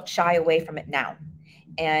 Don't shy away from it now.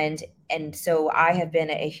 And so I have been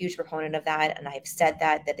a huge proponent of that. And I've said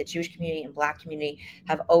that the Jewish community and Black community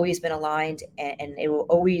have always been aligned, and it will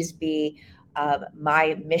always be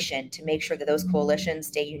my mission to make sure that those coalitions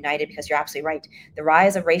stay united, because you're absolutely right. The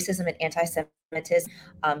rise of racism and anti-Semitism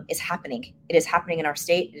is happening. It is happening in our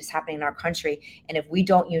state. It is happening in our country. And if we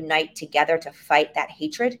don't unite together to fight that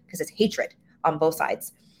hatred, because it's hatred on both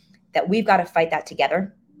sides, that we've got to fight that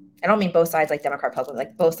together. I don't mean both sides like Democrat, Republican,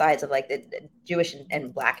 like both sides of like the Jewish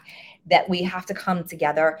and Black, that we have to come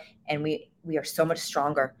together, and we are so much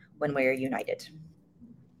stronger when we are united.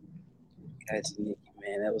 Gotcha, Nikki,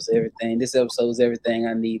 man. That was everything. This episode was everything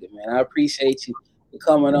I needed, man. I appreciate you for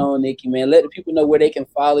coming on, Nikki, man. Let the people know where they can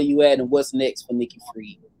follow you at and what's next for Nikki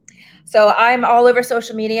Fried. So I'm all over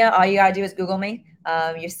social media. All you gotta do is Google me.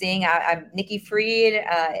 You're seeing I'm Nikki Fried,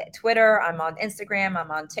 Twitter. I'm on Instagram.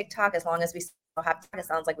 I'm on TikTok. As long as we have, it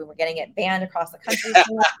sounds like we were getting it banned across the country.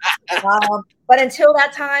 But until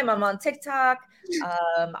that time, I'm on TikTok.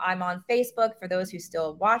 I'm on Facebook for those who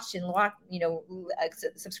still watch,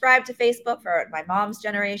 subscribe to Facebook for my mom's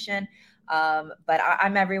generation. But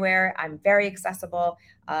I'm everywhere. I'm very accessible.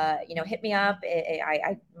 Hit me up.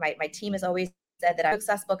 My team is always said that I'm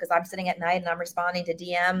accessible because I'm sitting at night and I'm responding to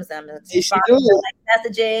DMs and I'm responding to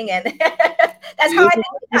messaging, and that's how I do.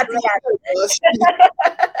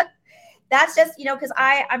 That's just, because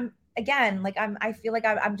I'm again, like I feel like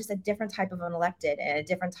I'm just a different type of an elected and a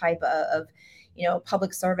different type of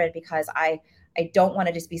public servant, because I don't want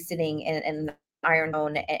to just be sitting in the iron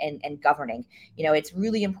zone and governing. It's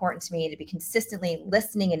really important to me to be consistently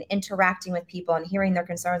listening and interacting with people and hearing their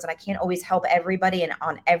concerns. And I can't always help everybody and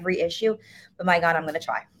on every issue, but my God, I'm going to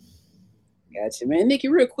try. Gotcha, man. Nikki,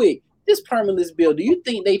 real quick, this permitless bill, do you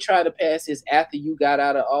think they try to pass this after you got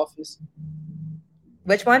out of office?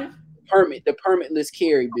 Which one? The permitless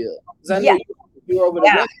carry bill. Because I know you're over the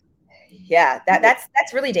way. Yeah,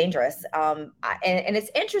 that's really dangerous. And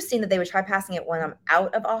it's interesting that they would try passing it when I'm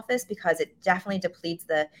out of office, because it definitely depletes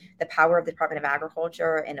the power of the Department of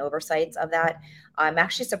Agriculture and oversights of that. I'm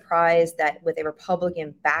actually surprised that with a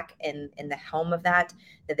Republican back in the helm of that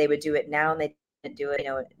they would do it now, and they didn't do it,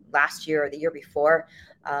 last year or the year before.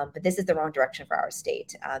 But this is the wrong direction for our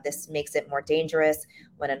state. This makes it more dangerous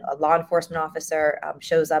when a law enforcement officer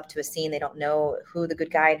shows up to a scene. They don't know who the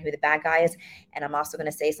good guy and who the bad guy is. And I'm also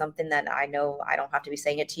going to say something that I know I don't have to be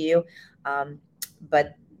saying it to you,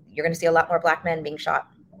 but you're going to see a lot more Black men being shot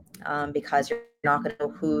because you're not going to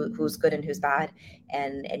know who's good and who's bad,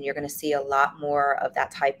 and you're going to see a lot more of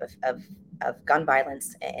that type of gun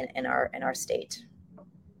violence in our state.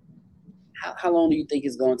 How long do you think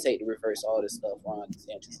it's going to take to reverse all this stuff Ron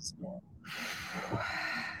DeSantis is doing?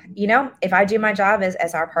 If I do my job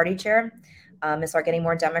as our party chair, and start getting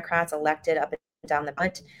more Democrats elected up and down the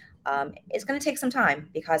ballot, it's going to take some time,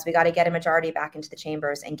 because we got to get a majority back into the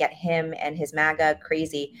chambers and get him and his MAGA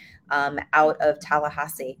crazy out of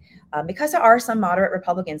Tallahassee, because there are some moderate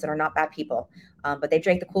Republicans that are not bad people, but they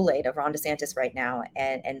drank the Kool-Aid of Ron DeSantis right now.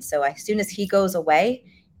 And so as soon as he goes away,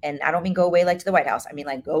 and I don't mean go away like to the White House, I mean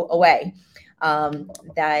like go away,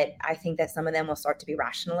 that I think that some of them will start to be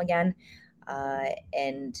rational again.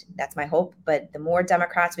 And that's my hope. But the more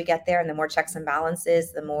Democrats we get there and the more checks and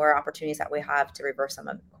balances, the more opportunities that we have to reverse some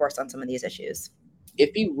course on some of these issues. If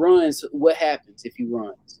he runs, what happens if he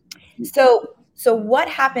runs? So what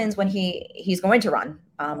happens when he's going to run?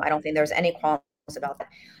 I don't think there's any qualms about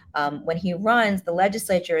that. When he runs, the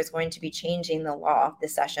legislature is going to be changing the law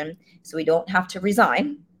this session, so we don't have to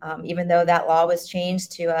resign, even though that law was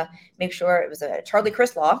changed to make sure it was a Charlie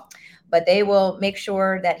Crist law. but they will make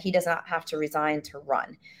sure that he does not have to resign to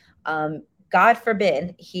run. God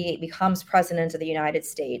forbid he becomes president of the United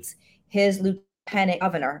States, his lieutenant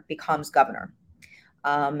governor becomes governor.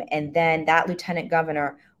 And then that lieutenant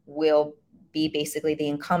governor will be basically the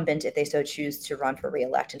incumbent if they so choose to run for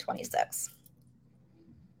re-elect in 26.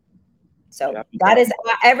 So that is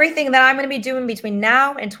everything that I'm going to be doing between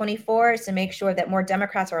now and 24 is to make sure that more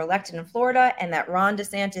Democrats are elected in Florida and that Ron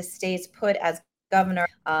DeSantis stays put as governor,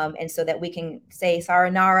 and so that we can say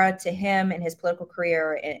sayonara to him and his political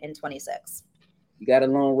career in 26. You got a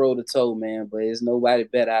long road to toe, man, but there's nobody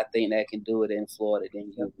better, I think, that can do it in Florida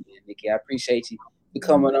than you, man. Nikki, I appreciate you for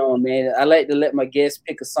coming on, man. I like to let my guests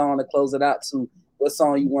pick a song to close it out to. What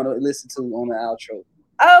song you want to listen to on the outro?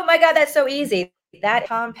 Oh my God, that's so easy. That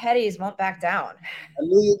Tom Petty's Won't Back Down. I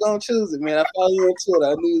knew you were going to choose it, man. I follow you on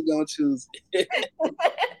Twitter. I knew you were going to choose it.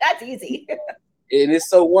 That's easy. And it's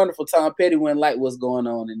so wonderful. Tom Petty wouldn't like what's going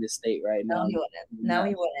on in this state right now. No, he wouldn't. No,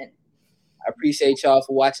 he wouldn't. I appreciate y'all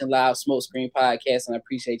for watching Live Smoke Screen Podcast, and I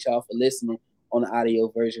appreciate y'all for listening on the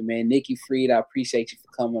audio version, man. Nikki Fried, I appreciate you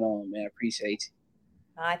for coming on, man. I appreciate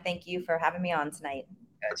you. I thank you for having me on tonight.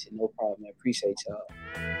 Gotcha. No problem. I appreciate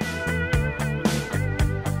y'all.